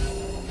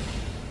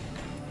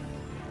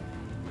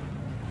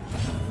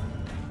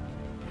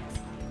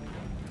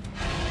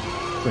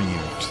 Bring you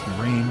to the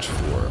range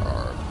for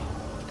our...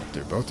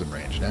 They're both in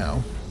range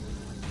now.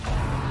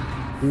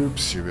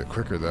 Oops, you're a bit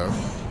quicker though.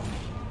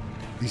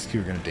 These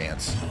two are going to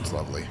dance. It's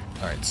lovely.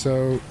 Alright,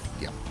 so,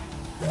 yeah.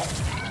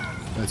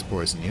 Let's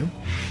poison you.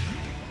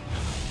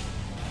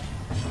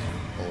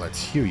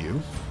 Let's heal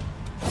you.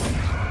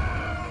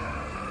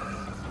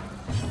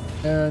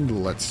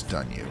 And let's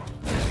stun you.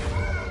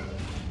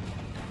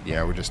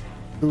 Yeah, we're just...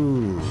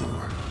 Ooh.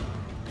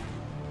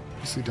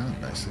 Nicely done,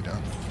 nicely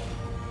done.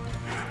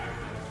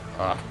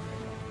 Ah.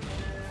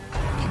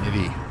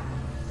 Knitty.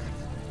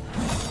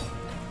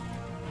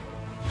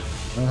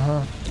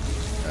 Uh-huh.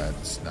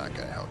 That's not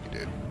gonna help you,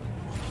 dude.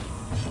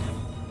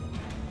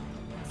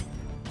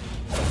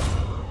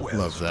 Well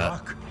Love that.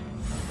 struck.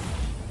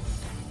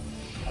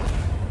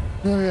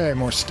 Okay,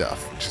 more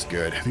stuff, which is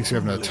good. At least we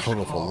have a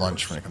total for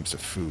lunch when it comes to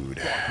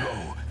food.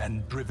 Low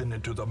and driven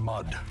into the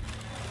mud.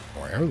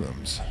 More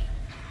heirlooms.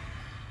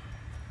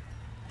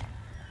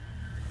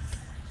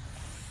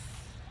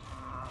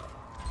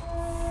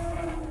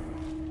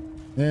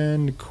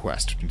 And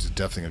quest, which is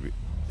definitely going to be...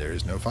 There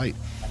is no fight.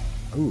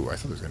 Ooh, I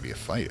thought there was going to be a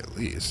fight at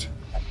least.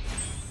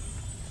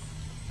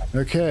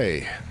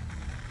 Okay.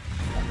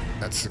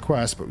 That's the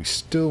quest, but we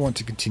still want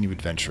to continue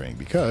adventuring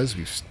because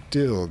we've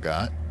still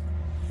got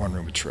one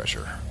room of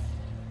treasure.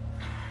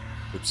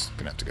 Oops,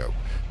 gonna have to go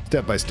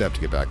step by step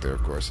to get back there,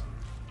 of course.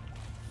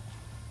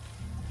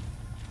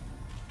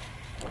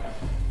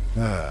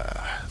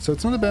 So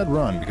it's not a bad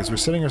run because we're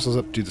setting ourselves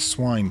up to do the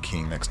Swine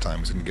King next time.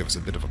 It's going to give us a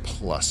bit of a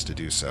plus to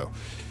do so.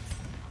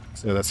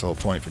 So that's the whole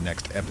point for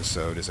next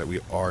episode, is that we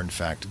are in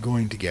fact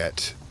going to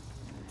get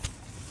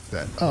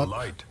that up. The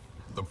light,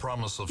 the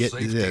promise of Get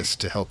safety. this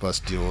to help us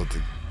deal with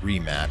the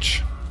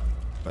rematch.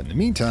 But in the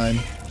meantime,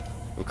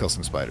 we'll kill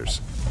some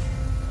spiders.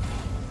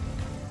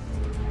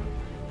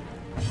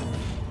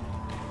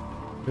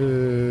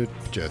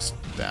 Just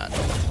that.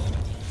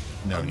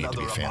 No need to be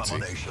Another fancy.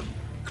 abomination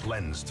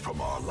cleansed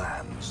from our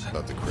lands.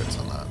 Love the crits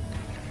on that.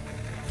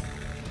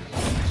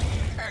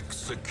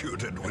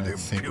 Executed with I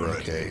think we're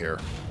impunity. okay here.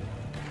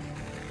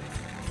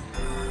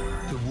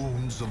 The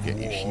wounds of Get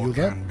you war healed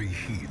up. can be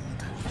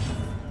healed,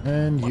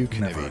 And you but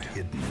can never evade.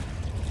 hidden.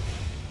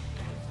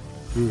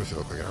 Ooh, it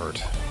looked like it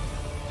hurt.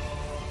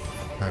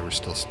 We're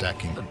still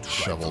stacking A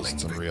shovels. trifling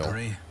It's unreal.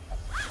 victory,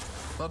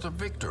 but a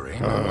victory I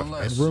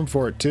nonetheless. had room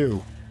for it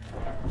too.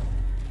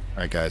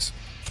 Alright guys,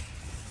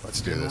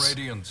 let's do In this.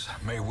 Radiance,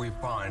 may we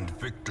find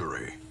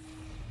victory.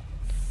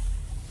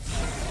 The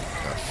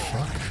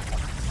fuck?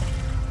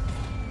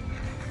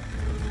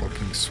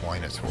 Hulking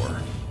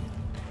Swinator.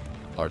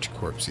 Large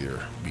corpse eater.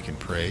 Weaken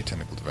prey,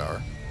 tentacle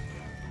devour.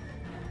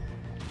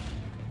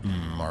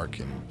 Mark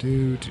and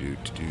do,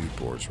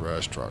 boar's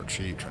rush, draw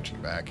retreat,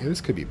 trunching back. Yeah,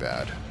 this could be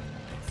bad.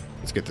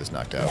 Let's get this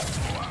knocked out.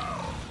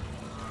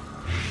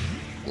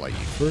 Blight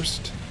you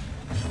first.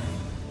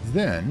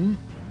 Then...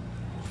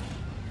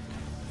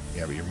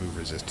 Yeah, but your move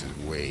resist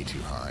is way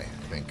too high,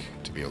 I think,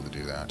 to be able to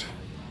do that.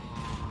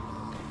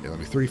 Yeah, let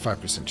me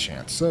 35%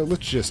 chance. So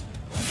let's just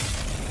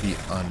be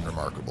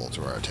unremarkable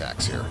to our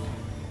attacks here.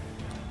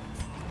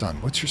 Stun.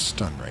 What's your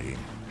stun rating?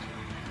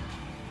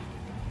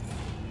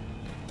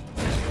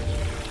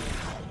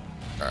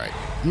 Alright,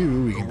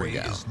 you we The can bring way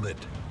down. is lit.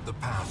 The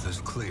path is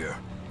clear.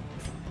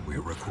 We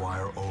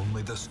require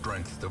only the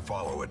strength to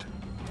follow it.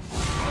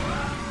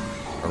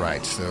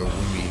 Alright, so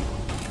when we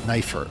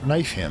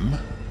knife him,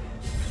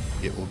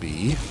 it will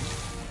be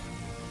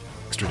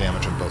extra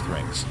damage on both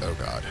rings. Oh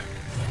god.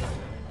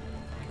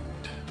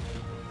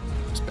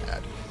 It's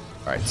bad.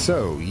 Alright,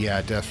 so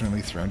yeah,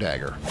 definitely Thrown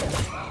Dagger.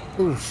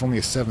 Oof, only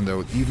a 7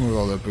 though, even with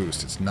all that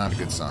boost, it's not a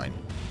good sign.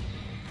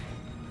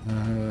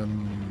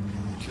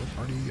 Kill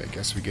party, I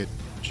guess we get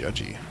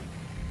Judgy.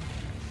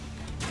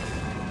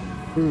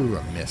 Ooh,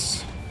 a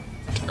miss.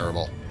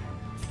 Terrible.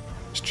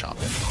 Just chop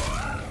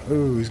him.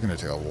 Ooh, he's gonna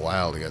take a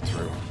while to get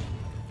through.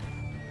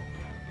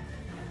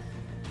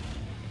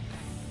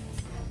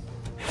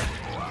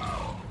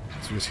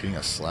 So we're just hitting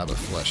a slab of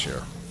flesh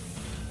here.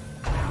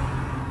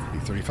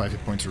 35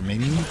 hit points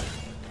remaining.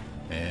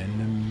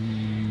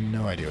 And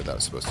no idea what that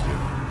was supposed to do.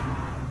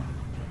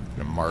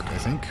 Gonna mark, I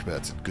think, but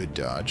that's a good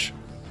dodge.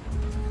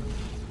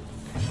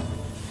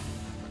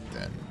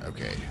 Then,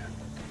 okay.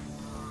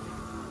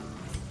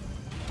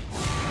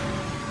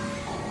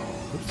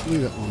 Hopefully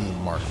that little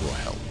mark will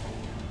help.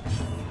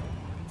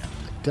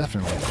 I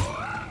definitely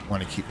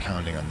want to keep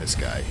pounding on this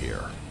guy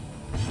here.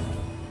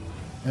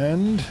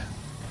 And...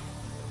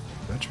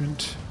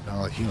 Judgment.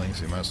 Oh, healing,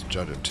 so you might as well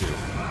judge him too.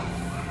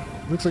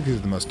 Looks like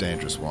he's the most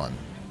dangerous one.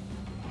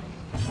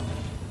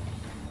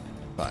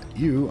 But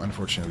you,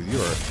 unfortunately with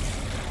your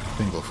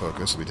single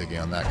focus, will be taking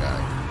on that guy.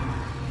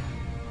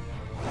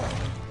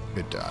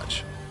 Good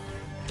dodge.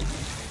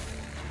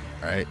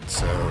 Alright,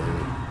 so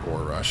Boar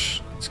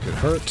Rush. This could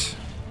hurt.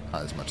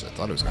 Not as much as I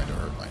thought it was going to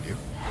hurt, mind you.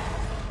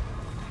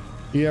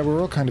 Yeah, we're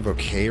all kind of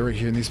okay right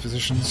here in these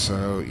positions,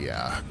 so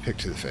yeah, pick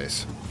to the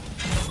face.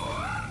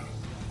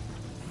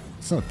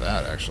 It's not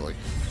bad, actually.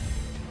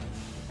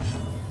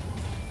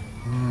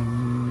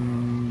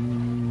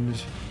 And...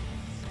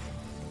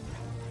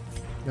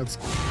 let's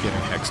get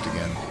him hexed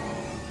again.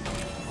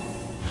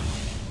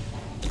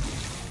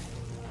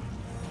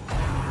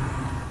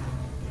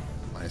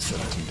 My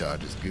 17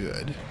 dodge is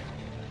good.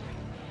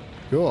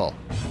 Cool.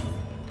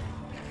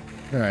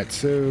 Alright,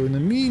 so in the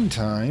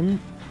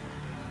meantime...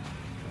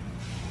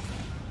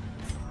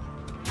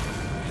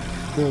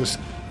 those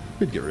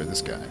could get rid of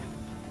this guy.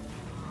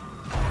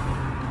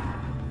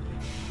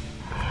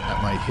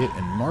 That might hit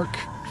and mark.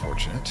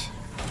 Fortunate.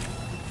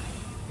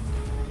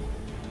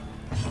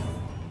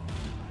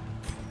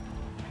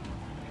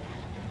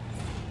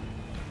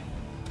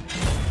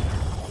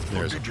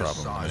 There's a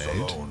Prodigious problem size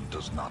made. alone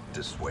does not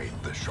dissuade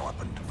the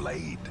sharpened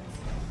blade.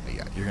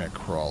 Yeah, you're gonna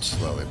crawl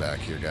slowly back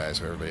here, guys,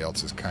 where everybody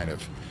else is kind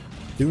of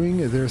doing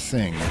their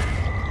thing.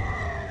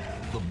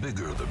 The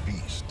bigger the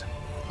beast,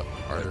 The the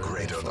harder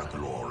greater they the fly.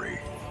 glory.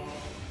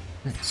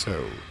 Okay,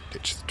 so,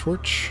 ditch the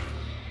torch,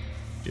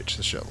 ditch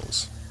the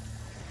shovels.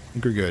 I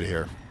think we're good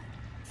here.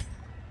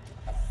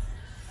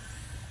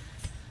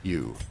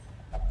 You.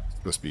 It's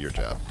supposed to be your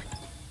job.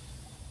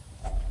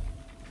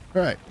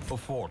 Alright. A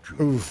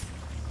fortune. Oof.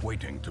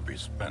 Waiting to be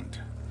spent.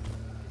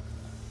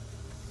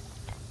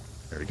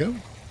 There we go.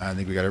 I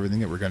think we got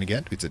everything that we're going to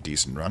get. It's a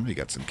decent run. We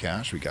got some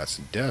cash. We got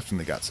some,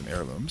 definitely got some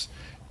heirlooms.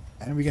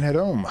 And we can head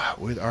home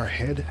with our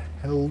head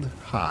held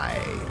high,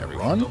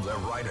 everyone.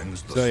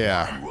 So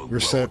yeah,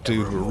 we're set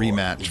to a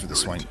rematch for the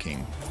Swine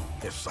King.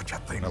 If such a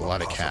thing And a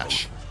lot of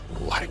cash.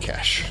 A lot of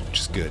cash,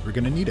 which is good. We're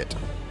going to need it.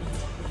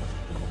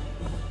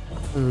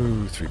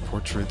 Ooh, 3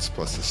 portraits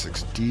plus the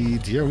 6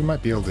 deeds. Yeah, we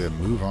might be able to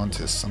move on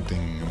to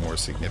something more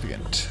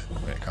significant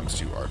when it comes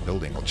to our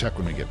building. We'll check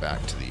when we get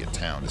back to the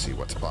town to see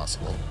what's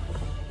possible.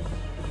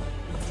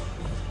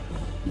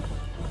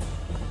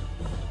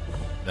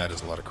 That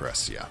is a lot of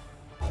crests, yeah.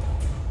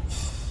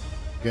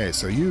 Okay,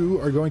 so you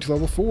are going to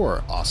level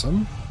 4.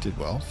 Awesome. Did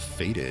well.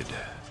 Fated.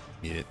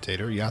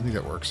 Meditator. Yeah, I think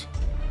that works.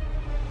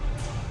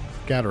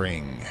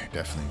 Scattering.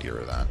 Definitely dear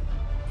of that.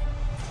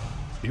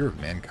 Fear of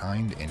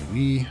mankind, and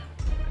we...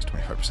 There's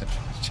 25%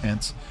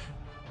 chance.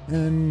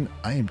 And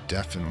I am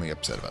definitely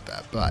upset about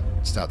that, but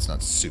Stout's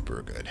not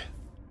super good.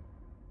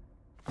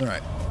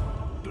 Alright.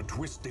 The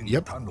twisting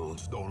Yep.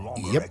 tunnels no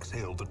longer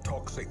exhale the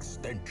toxic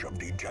stench of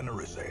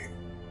degeneracy.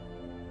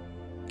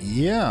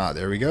 Yeah,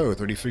 there we go.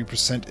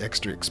 33%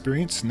 extra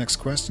experience, next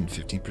quest, and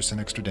 15%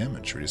 extra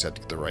damage. We just have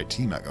to get the right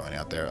team out going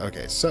out there.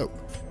 Okay, so,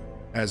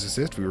 as is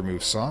it, we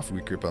remove soft,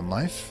 we group on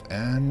life,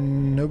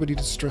 and nobody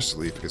to stress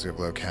relief because we have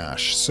low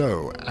cash.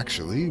 So,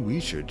 actually, we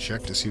should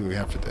check to see what we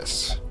have for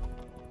this.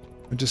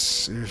 We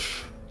just,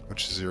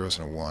 bunch of zeros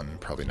and a 1,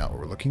 probably not what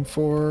we're looking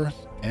for.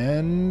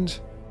 And,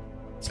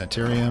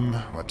 Sanitarium,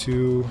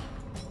 Watu.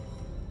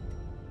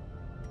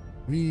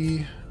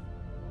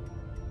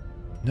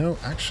 No,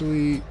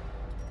 actually...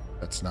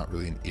 That's not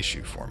really an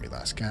issue for me.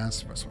 Last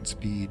gas, plus 1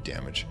 speed,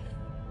 damage.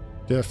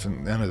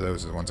 Definitely, none of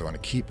those are the ones I want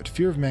to keep, but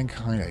Fear of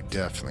Mankind I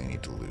definitely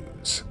need to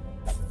lose.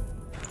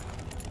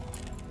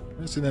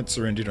 Once in that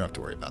surrender, you don't have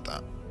to worry about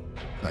that.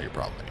 Not your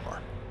problem anymore.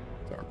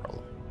 It's our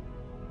problem.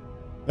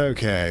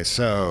 Okay,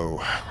 so...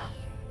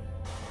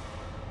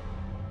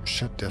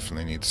 Shet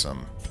definitely needs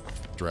some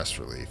stress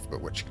relief,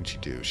 but what can she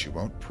do? She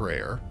won't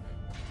prayer.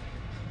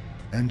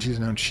 And she's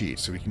known cheat,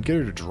 so we can get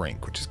her to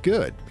drink, which is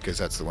good, because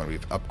that's the one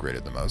we've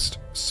upgraded the most.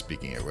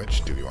 Speaking of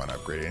which, do we want to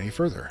upgrade it any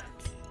further?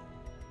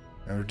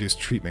 And reduce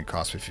treatment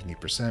cost by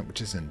 50%,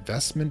 which is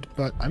investment,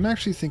 but I'm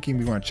actually thinking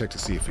we want to check to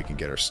see if we can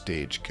get our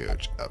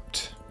stagecoach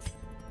upped.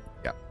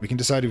 Yeah, we can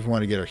decide if we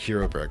want to get our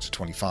hero barracks to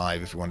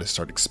 25, if we want to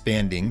start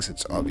expanding,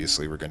 since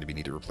obviously we're going to be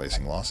needed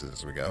replacing losses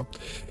as we go.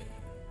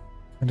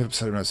 And I've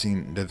haven't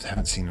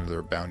seen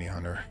another bounty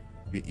hunter.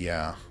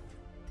 Yeah.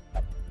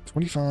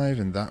 25,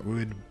 and that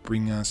would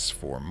bring us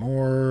 4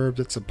 more.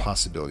 That's a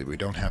possibility. We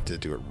don't have to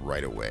do it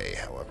right away,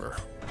 however.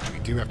 We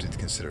do have to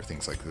consider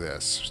things like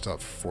this. We still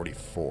have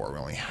 44. We're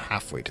only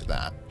halfway to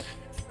that.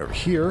 Over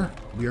here,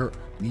 we are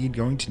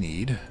going to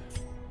need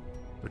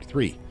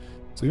 33.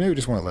 So we maybe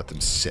just want to let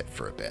them sit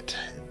for a bit.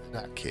 In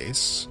that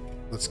case,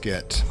 let's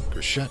get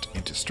Grichette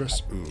into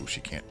stress. Ooh,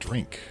 she can't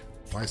drink.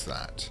 Why is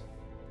that?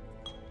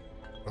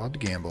 Allowed to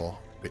gamble.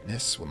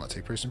 Witness will not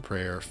take place in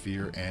prayer,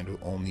 fear, and will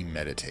only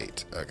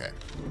meditate. Okay.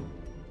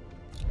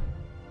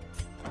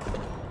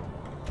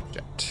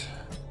 Jet.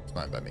 It's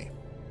fine by me.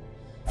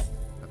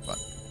 Have fun.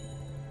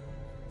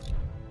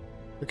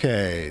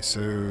 Okay, so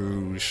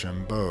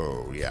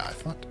Chambeau. Yeah, I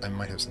thought I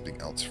might have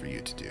something else for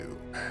you to do.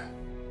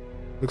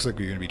 Looks like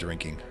we're going to be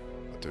drinking.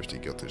 A thirsty,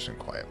 guiltless, and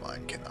quiet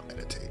mind cannot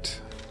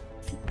meditate.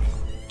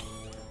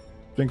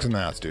 Drink some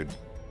nuts, dude.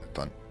 Have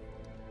fun.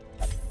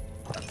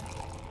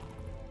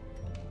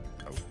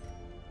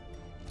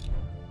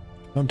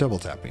 Don't double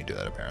tap when you do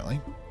that, apparently.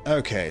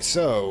 Okay,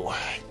 so,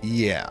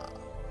 yeah.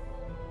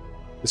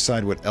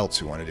 Decide what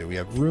else we want to do. We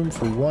have room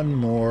for one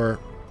more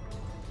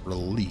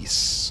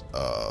release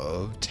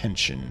of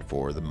tension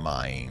for the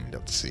mind.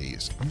 Let's see.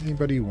 Does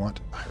anybody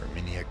want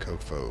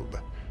Hieromniacophobe?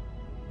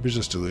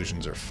 Visual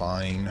delusions are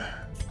fine.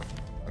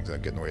 As long as I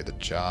don't get in the way of the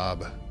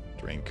job.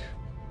 Drink.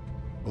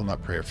 Will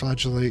not pray or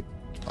flagellate.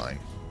 Fine.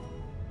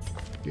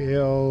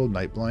 Gale,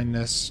 night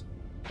blindness.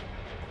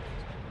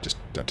 Just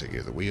don't take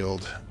either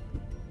wield.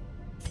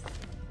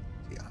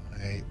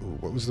 Ooh,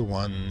 what was the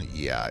one?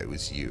 Yeah, it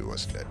was you,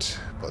 wasn't it?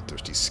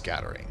 Bloodthirsty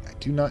Scattering. I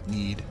do not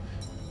need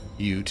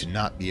you to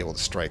not be able to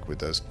strike with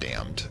those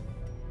damned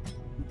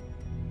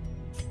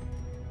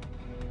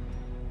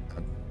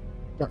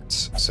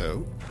darts.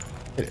 So,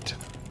 hit it.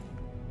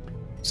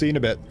 See you in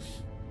a bit.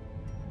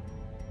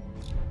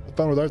 Have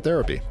fun with art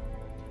therapy.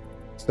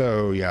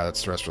 So, yeah, that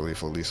stress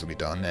relief at least will be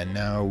done. And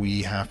now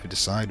we have to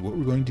decide what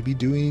we're going to be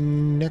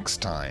doing next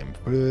time.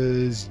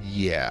 Because,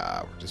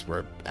 yeah,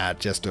 we're at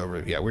just over,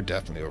 yeah, we're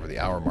definitely over the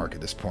hour mark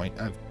at this point.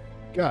 I've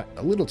got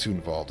a little too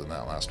involved in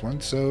that last one.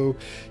 So,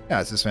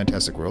 yeah, it's this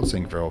fantastic world.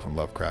 Saying farewell from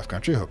Lovecraft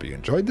Country. Hope you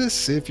enjoyed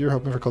this. If you're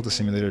hoping for Cultist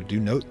Simulator, do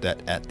note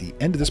that at the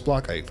end of this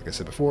block, like I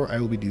said before, I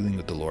will be dealing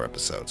with the lore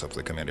episodes.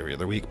 Hopefully coming out every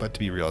other week, but to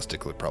be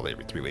realistic, probably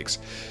every 3 weeks.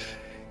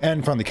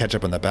 and finally catch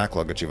up on the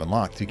backlog that you've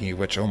unlocked. Speaking of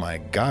which, oh my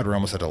god, we're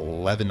almost at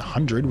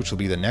 1100, which will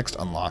be the next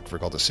unlock for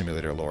Cultist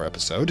Simulator lore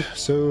episode.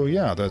 So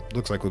yeah, that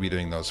looks like we'll be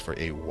doing those for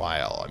a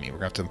while. I mean, we're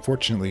gonna have to,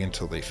 unfortunately,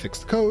 until they fix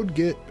the code,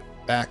 get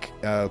back,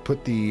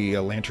 put the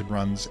Lantern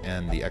runs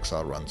and the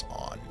Exile runs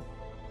on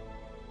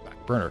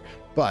back burner.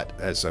 But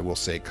as I will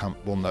say,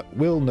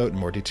 we'll note in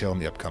more detail in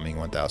the upcoming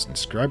 1000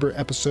 subscriber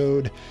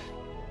episode,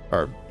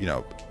 or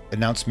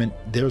announcement.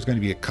 There's going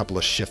to be a couple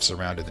of shifts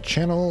around to the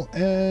channel,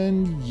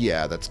 and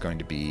yeah, that's going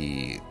to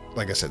be,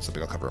 like I said,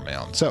 something I'll cover on my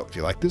own. So if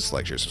you like this,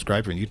 like, share,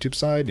 subscribe on the YouTube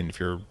side, and if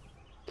you're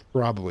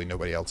probably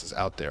nobody else is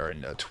out there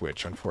in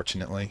Twitch,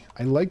 unfortunately.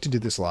 I like to do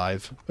this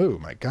live. Oh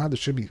my god, there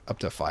should be up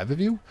to 5 of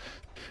you,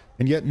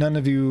 and yet none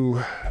of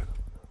you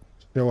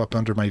show up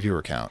under my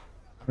viewer count.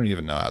 I don't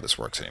even know how this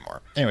works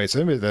anymore. Anyway, so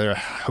anybody there, I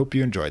hope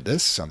you enjoyed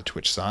this on the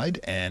Twitch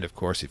side, and of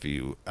course, if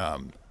you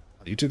on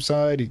the YouTube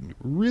side, you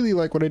really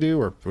like what I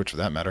do, or Twitch for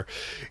that matter,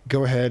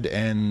 go ahead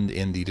and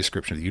in the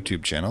description of the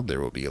YouTube channel,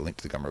 there will be a link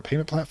to the Gumroad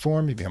payment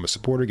platform. You become a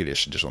supporter, get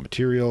additional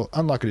material,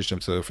 unlock additional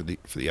episode for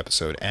the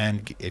episode,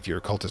 and if you're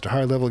a cultist or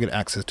higher level, get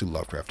access to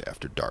Lovecraft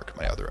After Dark,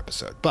 my other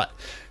episode. But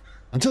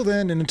until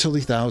then, and until the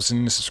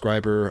 1000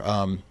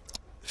 subscriber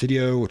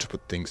video, which will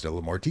put things in a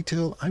little more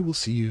detail, I will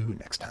see you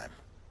next time.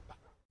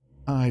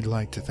 I'd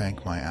like to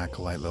thank my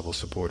Acolyte level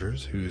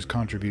supporters whose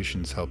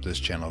contributions help this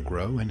channel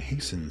grow and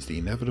hastens the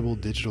inevitable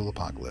digital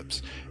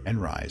apocalypse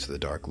and rise of the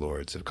Dark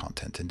Lords of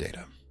content and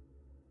data.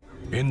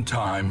 In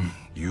time,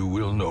 you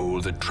will know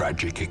the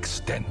tragic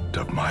extent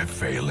of my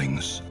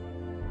failings.